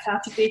her in that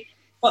category.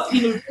 But,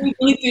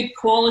 really good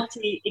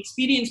quality,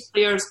 experienced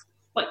players,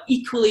 but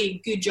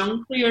equally good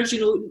young players.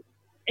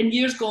 In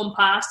years gone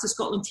past, the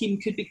Scotland team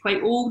could be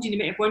quite old. You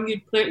might have one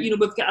good player.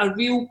 We've got a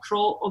real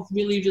crop of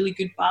really, really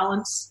good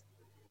balance,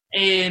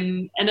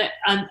 and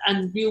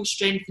real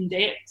strength and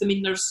depth. I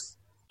mean, there's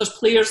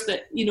players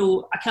that,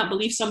 I can't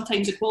believe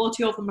sometimes the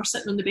quality of them are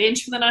sitting on the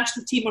bench for the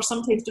national team, or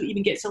sometimes don't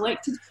even get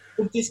selected.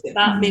 We'll just get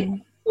that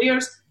many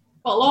players.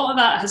 But a lot of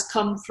that has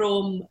come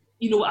from,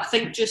 I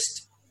think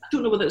just, I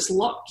don't know whether it's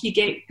luck, you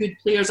get good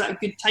players at a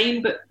good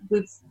time, but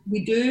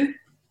we do.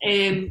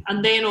 And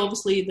then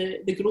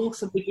obviously the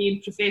growth of the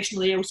game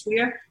professionally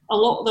elsewhere. A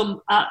lot of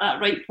them at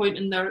that right point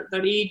in their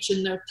age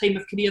and their time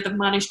of career, they've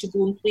managed to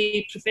go and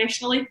play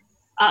professionally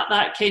at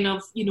that kind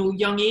of,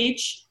 young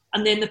age.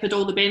 And then they've had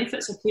all the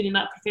benefits of playing in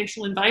that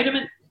professional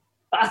environment.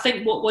 But I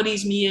think what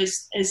worries me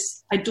is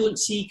I don't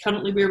see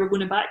currently where we're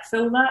going to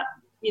backfill that.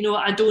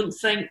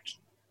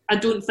 I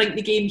don't think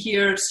the game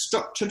here is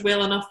structured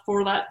well enough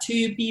for that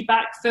to be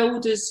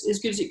backfilled as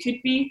good as it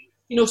could be.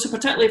 So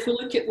particularly if we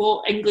look at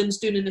what England's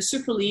doing in the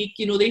Super League,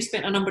 they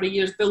spent a number of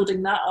years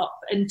building that up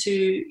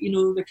into,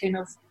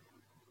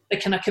 the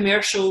kind of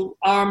commercial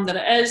arm that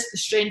it is, the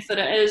strength that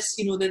it is.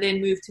 They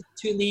then moved to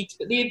 2 leagues,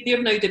 but they've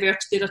now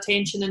diverted their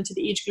attention into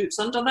the age groups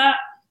under that.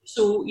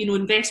 So,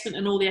 investment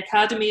in all the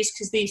academies,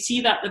 because they see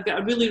that they've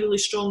got a really, really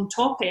strong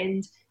top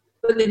end,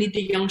 but they need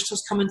the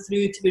youngsters coming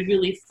through to be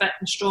really fit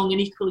and strong and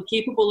equally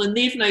capable. And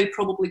they've now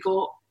probably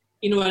got,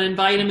 an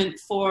environment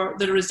for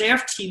the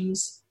reserve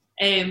teams,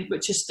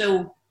 which is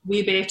still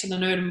way better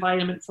than our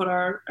environment for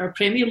our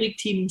Premier League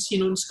teams,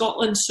 in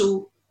Scotland.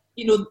 So,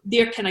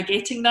 they're kind of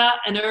getting that,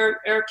 and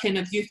our kind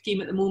of youth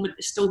game at the moment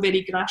is still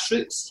very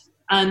grassroots,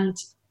 and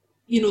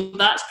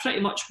that's pretty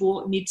much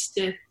what needs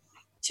to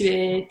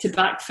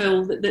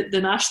backfill the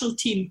national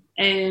team.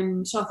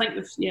 So I think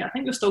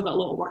we've still got a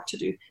lot of work to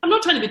do. I'm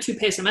not trying to be too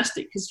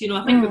pessimistic, because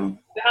I think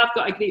we have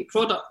got a great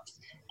product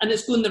and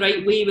it's going the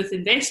right way with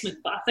investment,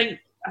 but I think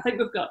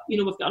we've got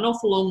an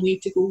awful long way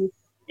to go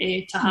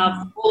to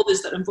have all of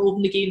us that are involved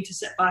in the game to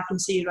sit back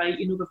and say, right,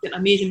 we've got an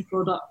amazing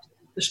product.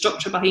 The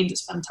structure behind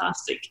it's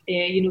fantastic.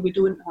 We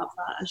don't have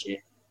that as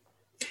yet.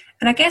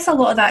 And I guess a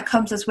lot of that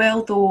comes as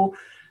well, though,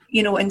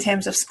 in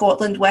terms of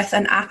Scotland with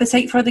an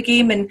appetite for the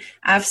game. And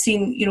I've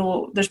seen,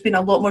 there's been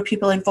a lot more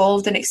people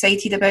involved and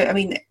excited about,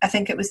 I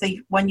think it was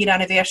the 1 year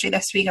anniversary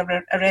this week, a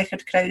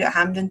record crowd at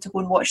Hampden to go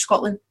and watch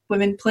Scotland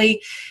women play.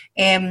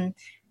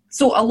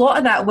 So a lot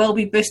of that will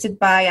be boosted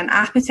by an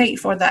appetite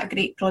for that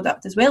great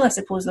product as well, I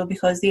suppose, though,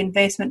 because the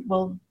investment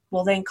will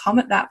then come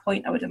at that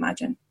point, I would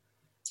imagine.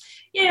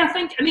 Yeah, I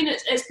think,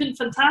 it's been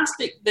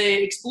fantastic,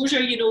 the exposure,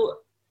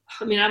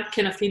 I'm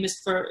kind of famous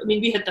for,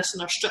 we had this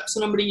in our strips a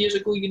number of years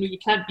ago, you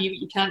can't be what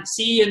you can't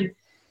see, and,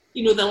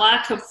 the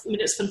lack of,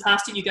 it's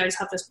fantastic you guys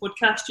have this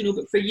podcast,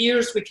 but for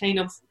years we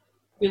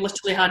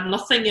literally had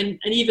nothing, and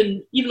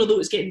even although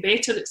it's getting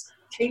better, it's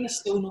kind of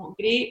still not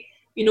great.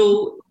 We've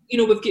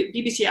got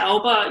BBC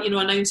Alba,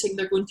 announcing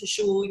they're going to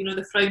show,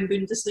 the Frauen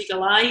Bundesliga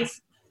live.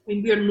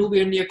 We're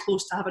nowhere near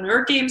close to having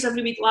our games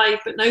every week live,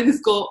 but now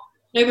we've got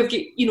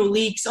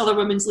leagues, other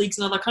women's leagues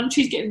in other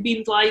countries getting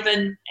beamed live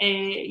in,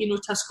 to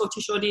a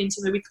Scottish audience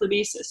on a weekly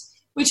basis,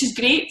 which is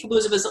great for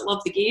those of us that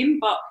love the game.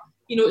 But,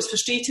 it's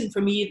frustrating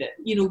for me that,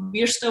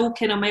 we're still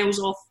kind of miles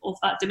off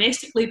that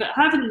domestically. But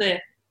having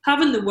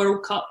the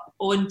World Cup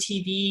on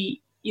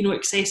TV,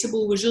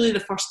 accessible was really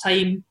the first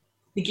time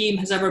the game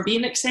has ever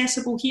been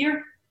accessible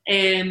here.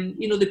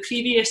 The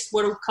previous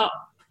World Cup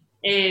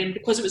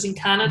Because it was in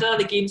Canada,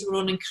 the games were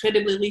on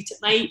incredibly late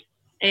at night.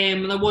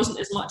 And there wasn't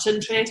as much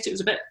interest. It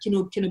was a bit, kind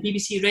of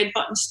BBC red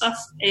button stuff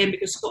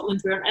because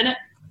Scotland weren't in it.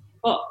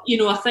 But,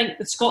 I think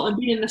with Scotland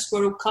being in this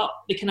World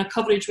Cup, the kind of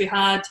coverage we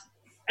had,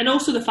 and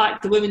also the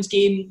fact the women's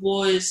game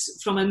was,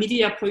 from a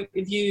media point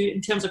of view,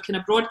 in terms of kind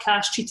of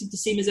broadcast, treated the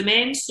same as the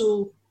men's.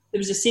 So there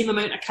was the same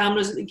amount of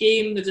cameras at the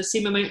game, there was the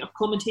same amount of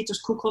commentators,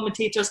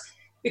 co-commentators,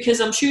 because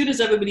I'm sure as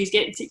everybody's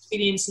getting to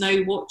experience now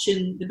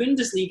watching the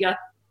Bundesliga,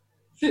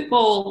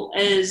 football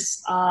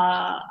is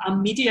a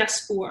media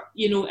sport.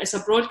 It's a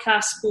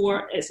broadcast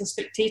sport, it's a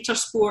spectator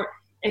sport.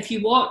 If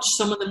you watch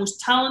some of the most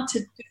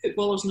talented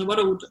footballers in the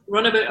world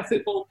run about a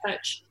football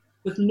pitch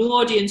with no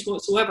audience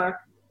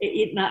whatsoever, it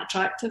ain't that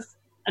attractive.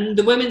 And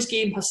the women's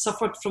game has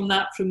suffered from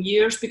that for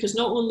years, because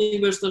not only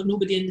was there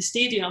nobody in the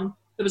stadium,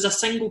 there was a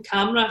single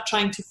camera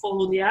trying to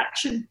follow the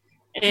action.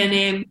 And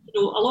a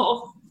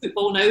lot of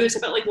football now is a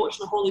bit like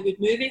watching a Hollywood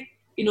movie.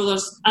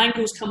 There's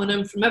angles coming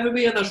in from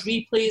everywhere, there's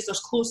replays,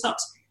 there's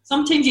close-ups.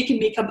 Sometimes you can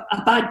make a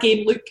bad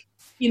game look,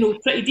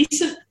 pretty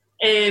decent.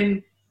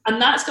 And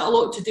that's got a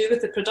lot to do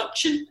with the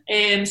production.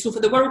 So for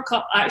the World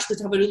Cup, actually,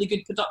 to have a really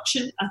good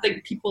production, I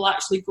think people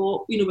actually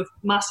got, with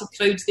massive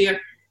crowds there,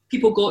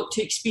 people got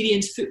to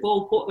experience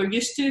football what they're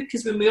used to,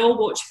 because when we all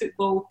watch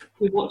football,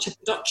 we watch a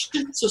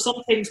production. So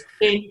sometimes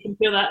then you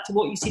compare that to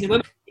what you see in a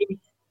women's game,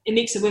 it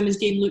makes a women's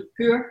game look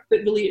poor, but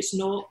really it's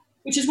not.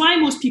 Which is why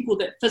most people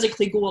that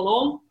physically go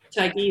along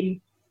to a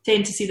game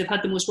tend to say they've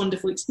had the most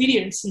wonderful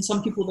experience, and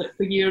some people that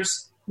for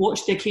years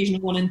watched the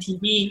occasional one on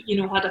TV,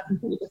 had a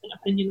completely different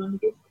opinion on the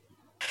game.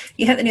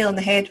 You hit the nail on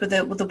the head with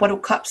the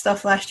World Cup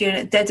stuff last year, and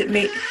it did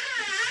make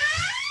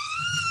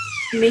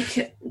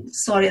it.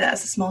 Sorry,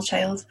 that's a small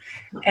child.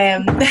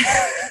 It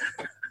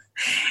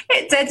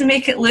did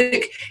make it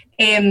look,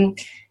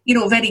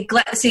 very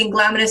glitzy and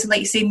glamorous, and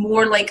like you say,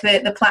 more like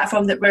the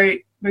platform that we're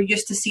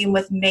used to seeing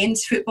with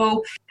men's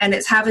football. And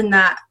it's having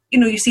that,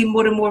 you see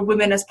more and more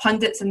women as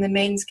pundits in the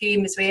men's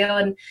game as well,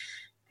 and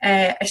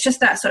it's just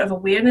that sort of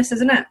awareness,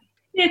 isn't it?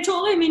 Yeah,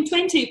 totally. I mean,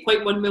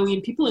 28.1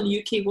 million people in the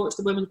UK watch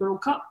the Women's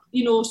World Cup,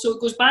 so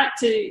it goes back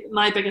to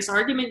my biggest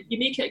argument. You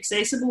make it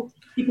accessible,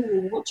 people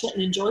will watch it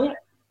and enjoy it,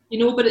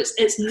 but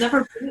it's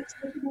never been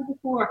accessible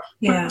before.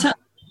 Yeah. Particularly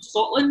in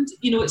Scotland,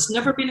 it's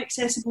never been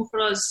accessible for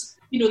us.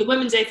 The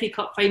Women's FA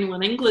Cup final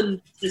in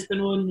England has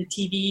been on the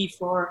TV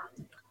for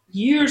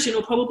years,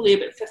 probably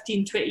about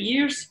 15, 20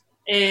 years.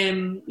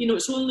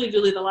 It's only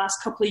really the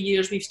last couple of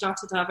years we've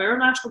started to have our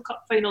National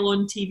Cup final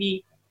on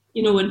TV,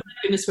 and thank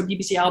goodness for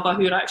BBC Alba,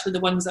 who are actually the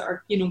ones that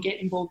are,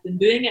 getting involved in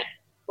doing it.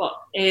 But,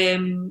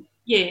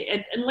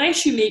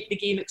 unless you make the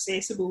game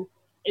accessible,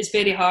 it's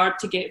very hard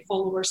to get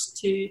followers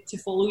to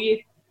follow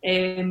you.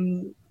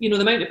 The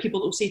amount of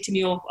people that will say to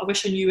me, "Oh, I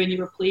wish I knew when you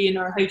were playing,"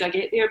 or "How did I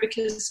get there?"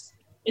 Because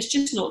it's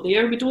just not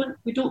there. We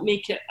don't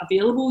make it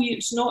available.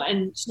 It's not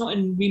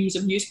in reams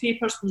of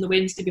newspapers from the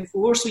Wednesday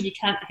before, so you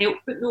can't help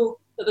but know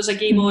that there's a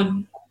game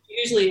on.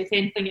 Usually, if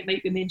anything, it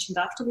might be mentioned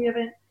after the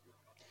event.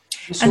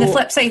 And the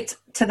flip side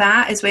to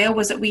that as well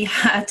was that we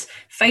had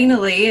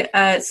finally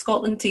a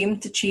Scotland team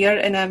to cheer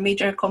in a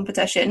major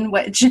competition,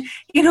 which,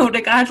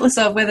 regardless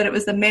of whether it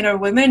was the men or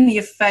women,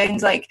 you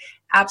found like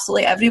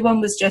absolutely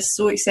everyone was just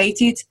so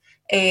excited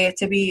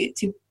to be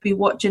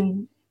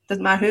watching.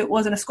 Doesn't matter who it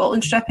was in a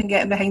Scotland strip and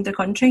getting behind their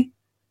country.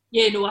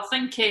 Yeah, no, I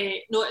think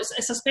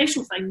it's a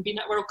special thing being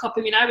at World Cup.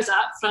 I mean, I was at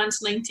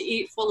France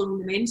 '98 following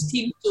the men's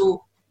team,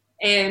 so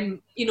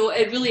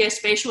it really is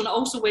special. And I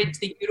also went to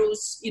the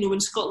Euros,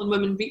 when Scotland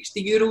women reached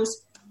the Euros.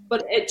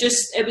 But it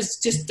was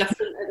just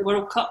different at the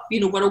World Cup.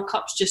 World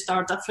Cups just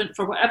are different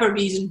for whatever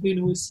reason, who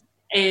knows?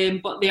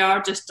 But they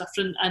are just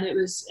different, and it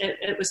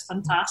was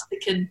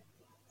fantastic. And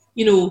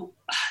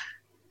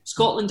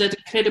Scotland did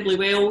incredibly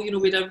well.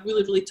 We had a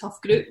really, really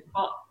tough group,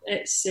 but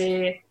it's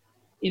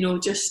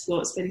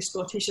it's very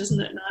Scottish,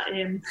 isn't it?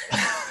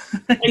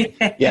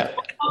 Yeah.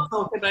 I'll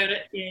talk about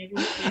it.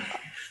 Yeah.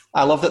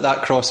 I love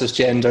that crosses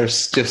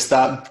genders, just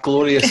that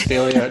glorious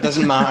failure. It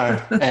doesn't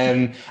matter.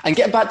 And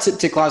getting back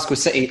to Glasgow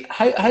City,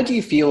 how do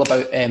you feel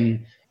about,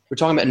 we're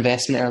talking about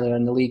investment earlier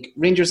in the league,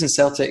 Rangers and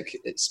Celtic,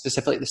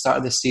 specifically at the start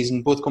of this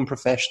season, both gone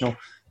professional.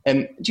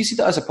 Do you see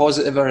that as a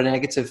positive or a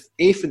negative,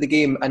 A, for the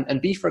game,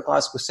 and B, for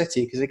Glasgow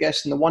City? Because I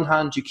guess on the one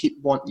hand, you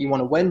want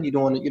to win, you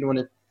don't want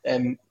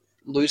to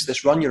lose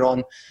this run you're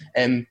on,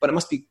 but it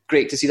must be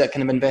great to see that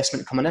kind of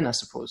investment coming in, I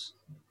suppose.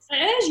 It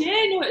is,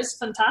 yeah. No, it's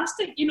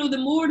fantastic. The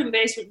more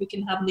investment we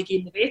can have in the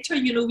game, the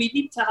better. We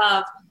need to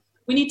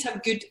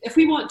have good. If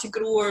we want to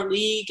grow our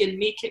league and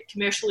make it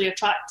commercially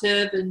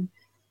attractive and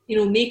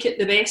make it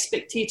the best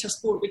spectator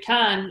sport we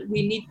can,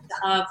 we need to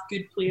have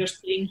good players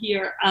playing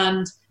here.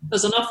 And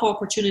there's enough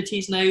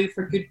opportunities now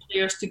for good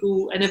players to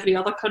go in every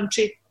other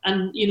country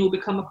and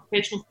become a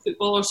professional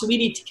footballer. So we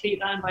need to create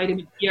that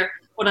environment here.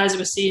 Or as I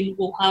was saying,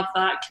 we'll have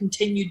that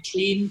continued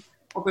drain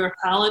of our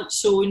talent.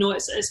 So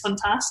it's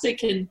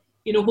fantastic, and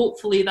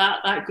hopefully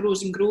that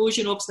grows and grows.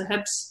 Obviously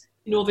Hibs,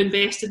 have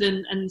invested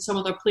in some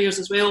of their players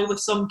as well with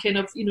some kind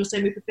of,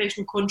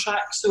 semi-professional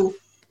contracts. So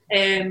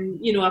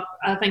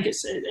I think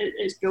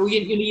it's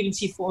brilliant. You even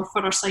see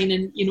Forfar are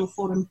signing,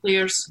 foreign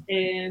players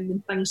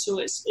and things. So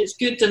it's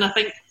good, and I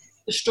think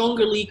the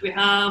stronger league we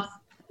have,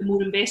 the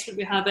more investment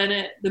we have in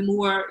it, the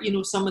more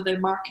some of the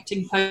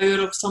marketing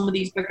power of some of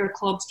these bigger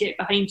clubs get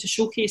behind to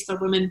showcase their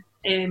women.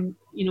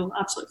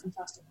 Absolutely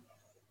fantastic.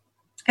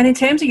 And in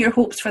terms of your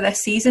hopes for this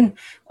season,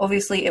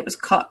 obviously it was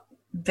cut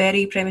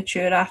very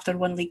premature after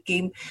one league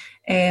game.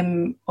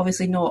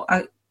 Obviously not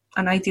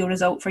an ideal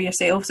result for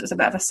yourselves. It was a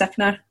bit of a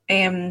sickener.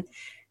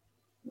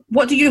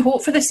 What do you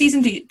hope for this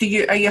season?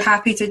 Are you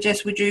happy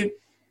to would you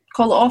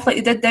call it off like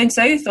you did down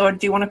south, or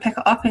do you want to pick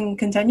it up and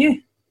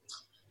continue?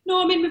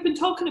 No, I mean, we've been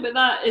talking about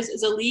that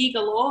as a league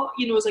a lot.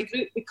 As a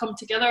group, we come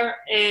together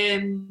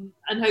and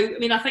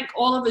I think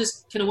all of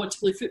us kind of want to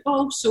play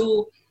football.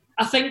 So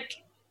I think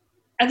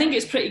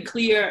it's pretty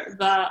clear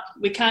that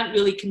we can't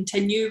really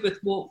continue with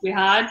what we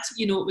had.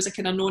 It was a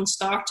kind of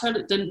non-starter.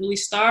 It didn't really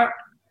start.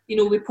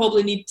 We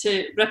probably need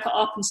to rip it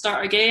up and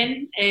start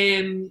again,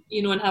 and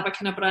have a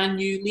kind of brand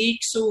new league.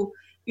 So,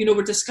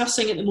 we're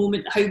discussing at the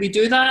moment how we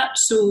do that.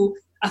 So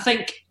I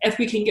think if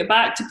we can get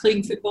back to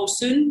playing football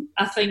soon,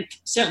 I think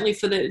certainly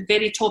for the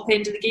very top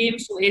end of the game,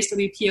 so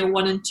SWPL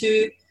 1 and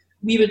 2,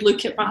 we would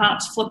look at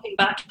perhaps flipping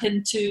back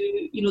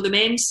into, the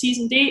men's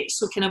season date,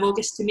 so kind of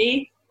August to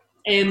May,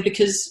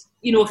 because,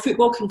 if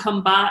football can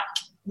come back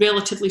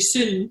relatively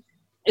soon,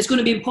 it's going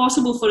to be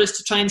impossible for us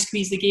to try and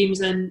squeeze the games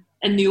in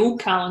the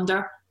old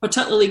calendar,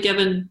 particularly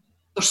given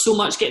there's so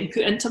much getting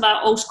put into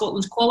that. All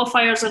Scotland's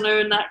qualifiers are now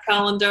in that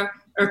calendar.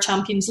 Our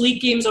Champions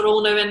League games are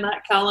all now in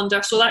that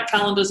calendar. So that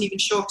calendar is even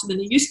shorter than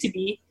it used to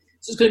be.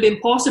 So it's going to be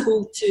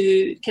impossible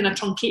to kind of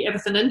truncate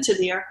everything into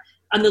there.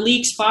 And the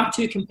league's far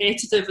too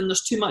competitive and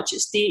there's too much at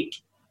stake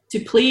to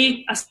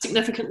play a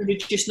significantly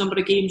reduced number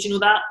of games.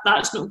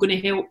 That's not going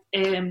to help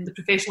the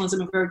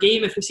professionalism of our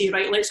game. If we say,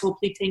 right, let's all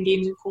play 10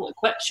 games and call it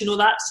quits,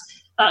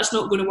 that's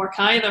not going to work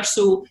either.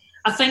 So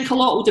I think a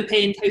lot will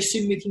depend how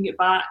soon we can get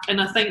back.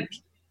 And I think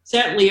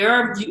certainly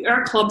our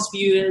club's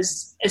view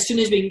is as soon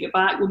as we can get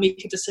back, we'll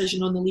make a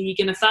decision on the league.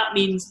 And if that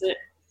means that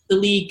the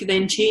league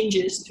then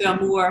changes to a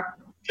more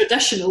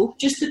traditional,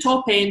 just the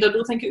top end, I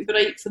don't think it would be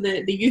right for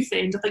the youth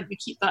end. I think we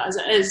keep that as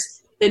it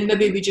is. Then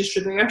maybe we just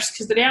reverse.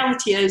 Because the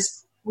reality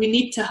is we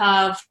need to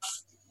have,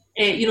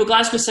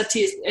 Glasgow City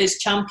is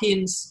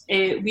champions.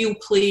 We'll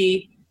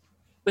play,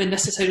 when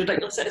this is how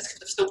ridiculous it is because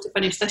we're still to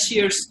finish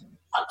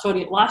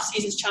last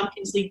season's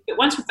Champions League. But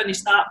once we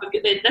finish that, we've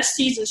got then this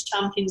season's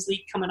Champions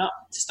League coming up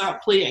to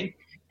start playing.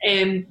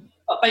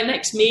 But by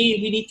next May,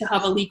 we need to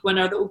have a league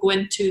winner that will go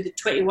into the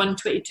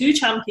 21-22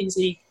 Champions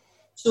League.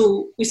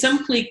 So we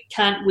simply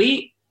can't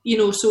wait.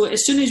 So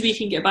as soon as we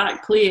can get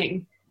back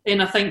playing, then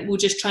I think we'll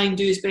just try and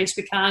do as best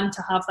we can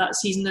to have that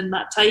season in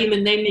that time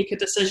and then make a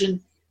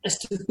decision as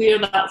to where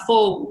that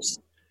falls.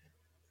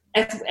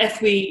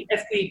 If we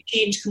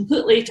change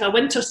completely to a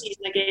winter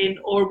season again,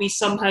 or we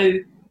somehow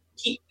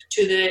keep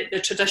to the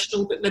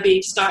traditional but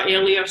maybe start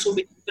earlier so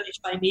we can finish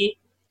by May.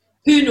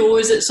 Who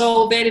knows? It's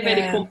all very,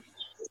 very complicated.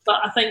 But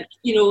I think,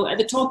 at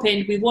the top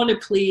end, we want to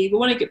play. We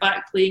want to get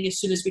back playing as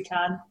soon as we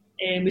can.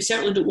 And we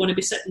certainly don't want to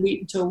be sitting and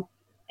wait until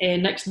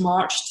next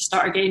March to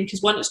start again,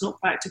 because one, it's not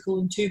practical,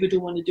 and two, we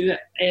don't want to do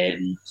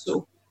it.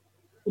 So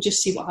we'll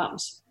just see what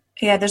happens.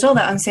 Yeah, there's all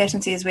that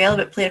uncertainty as well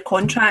about player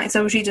contracts.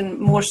 I was reading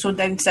more so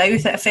down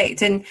south, it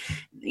affecting,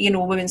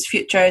 women's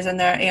futures and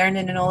their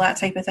earning and all that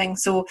type of thing.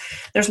 So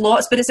there's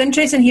lots, but it's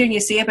interesting hearing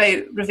you say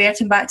about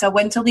reverting back to a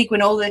winter league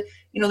when all the,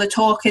 the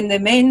talk in the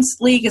men's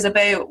league is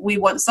about we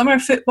want summer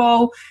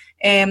football.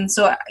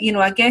 So,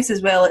 I guess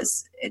as well,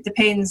 it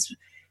depends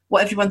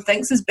what everyone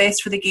thinks is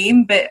best for the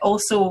game, but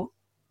also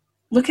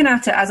looking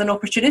at it as an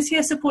opportunity,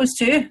 I suppose,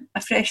 too,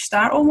 a fresh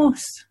start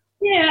almost.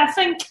 Yeah, I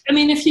think,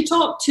 if you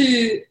talk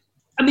to,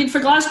 for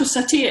Glasgow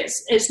City,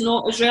 it's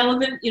not as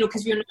relevant,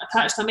 because we're not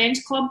attached to a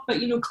men's club, but,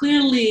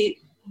 clearly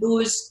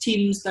those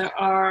teams that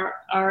are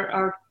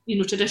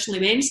traditionally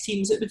men's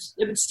teams, it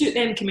would suit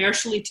them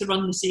commercially to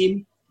run the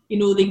same.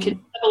 They could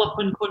develop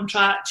on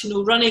contract.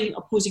 Running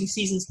opposing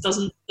seasons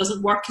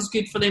doesn't work as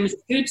good for them as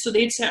it could, so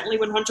they'd certainly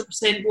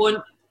 100%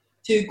 want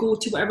to go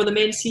to whatever the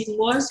men's season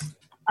was.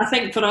 I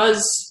think for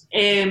us,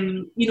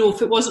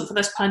 if it wasn't for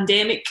this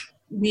pandemic,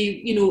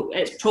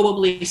 it's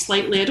probably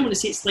slightly, I don't want to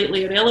say it's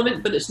slightly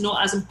irrelevant, but it's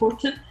not as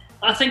important.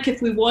 I think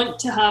if we want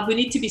to have, we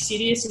need to be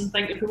serious and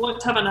think if we want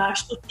to have a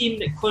national team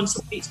that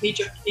concentrates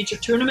major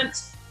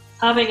tournaments,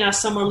 having a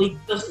summer league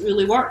doesn't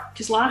really work,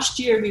 because last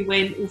year we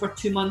went over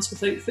 2 months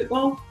without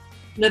football.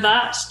 Now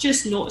that's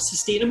just not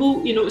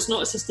sustainable. It's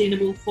not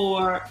sustainable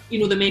for,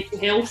 the mental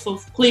health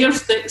of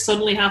players that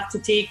suddenly have to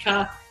take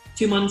a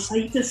 2 month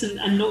hiatus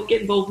and not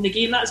get involved in the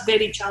game. That's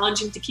very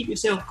challenging to keep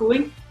yourself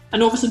going.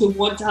 And obviously we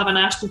want to have a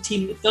national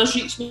team that does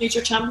reach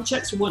major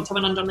championships. We want to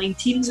have an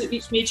under-19s that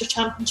reach major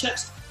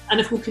championships. And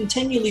if we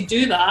continually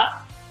do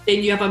that,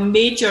 then you have a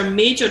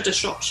major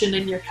disruption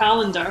in your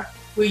calendar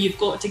where you've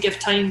got to give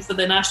time for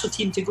the national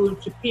team to go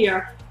and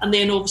prepare and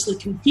then obviously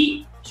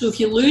compete. So if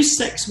you lose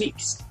 6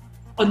 weeks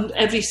on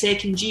every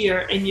second year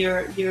in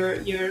your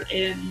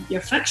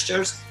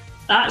fixtures,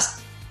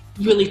 that's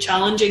really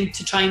challenging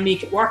to try and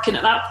make it work. And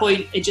at that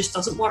point, it just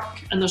doesn't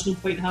work, and there's no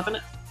point in having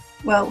it.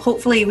 Well,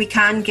 hopefully we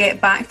can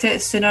get back to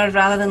it sooner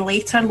rather than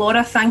later.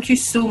 Laura, thank you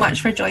so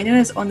much for joining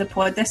us on the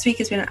pod this week.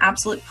 It's been an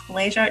absolute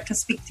pleasure to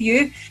speak to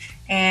you.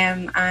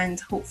 And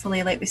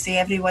hopefully, like we say,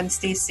 everyone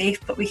stays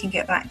safe, but we can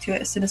get back to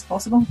it as soon as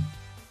possible.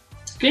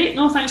 Great.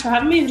 No, thanks for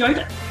having me. Enjoyed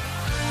it.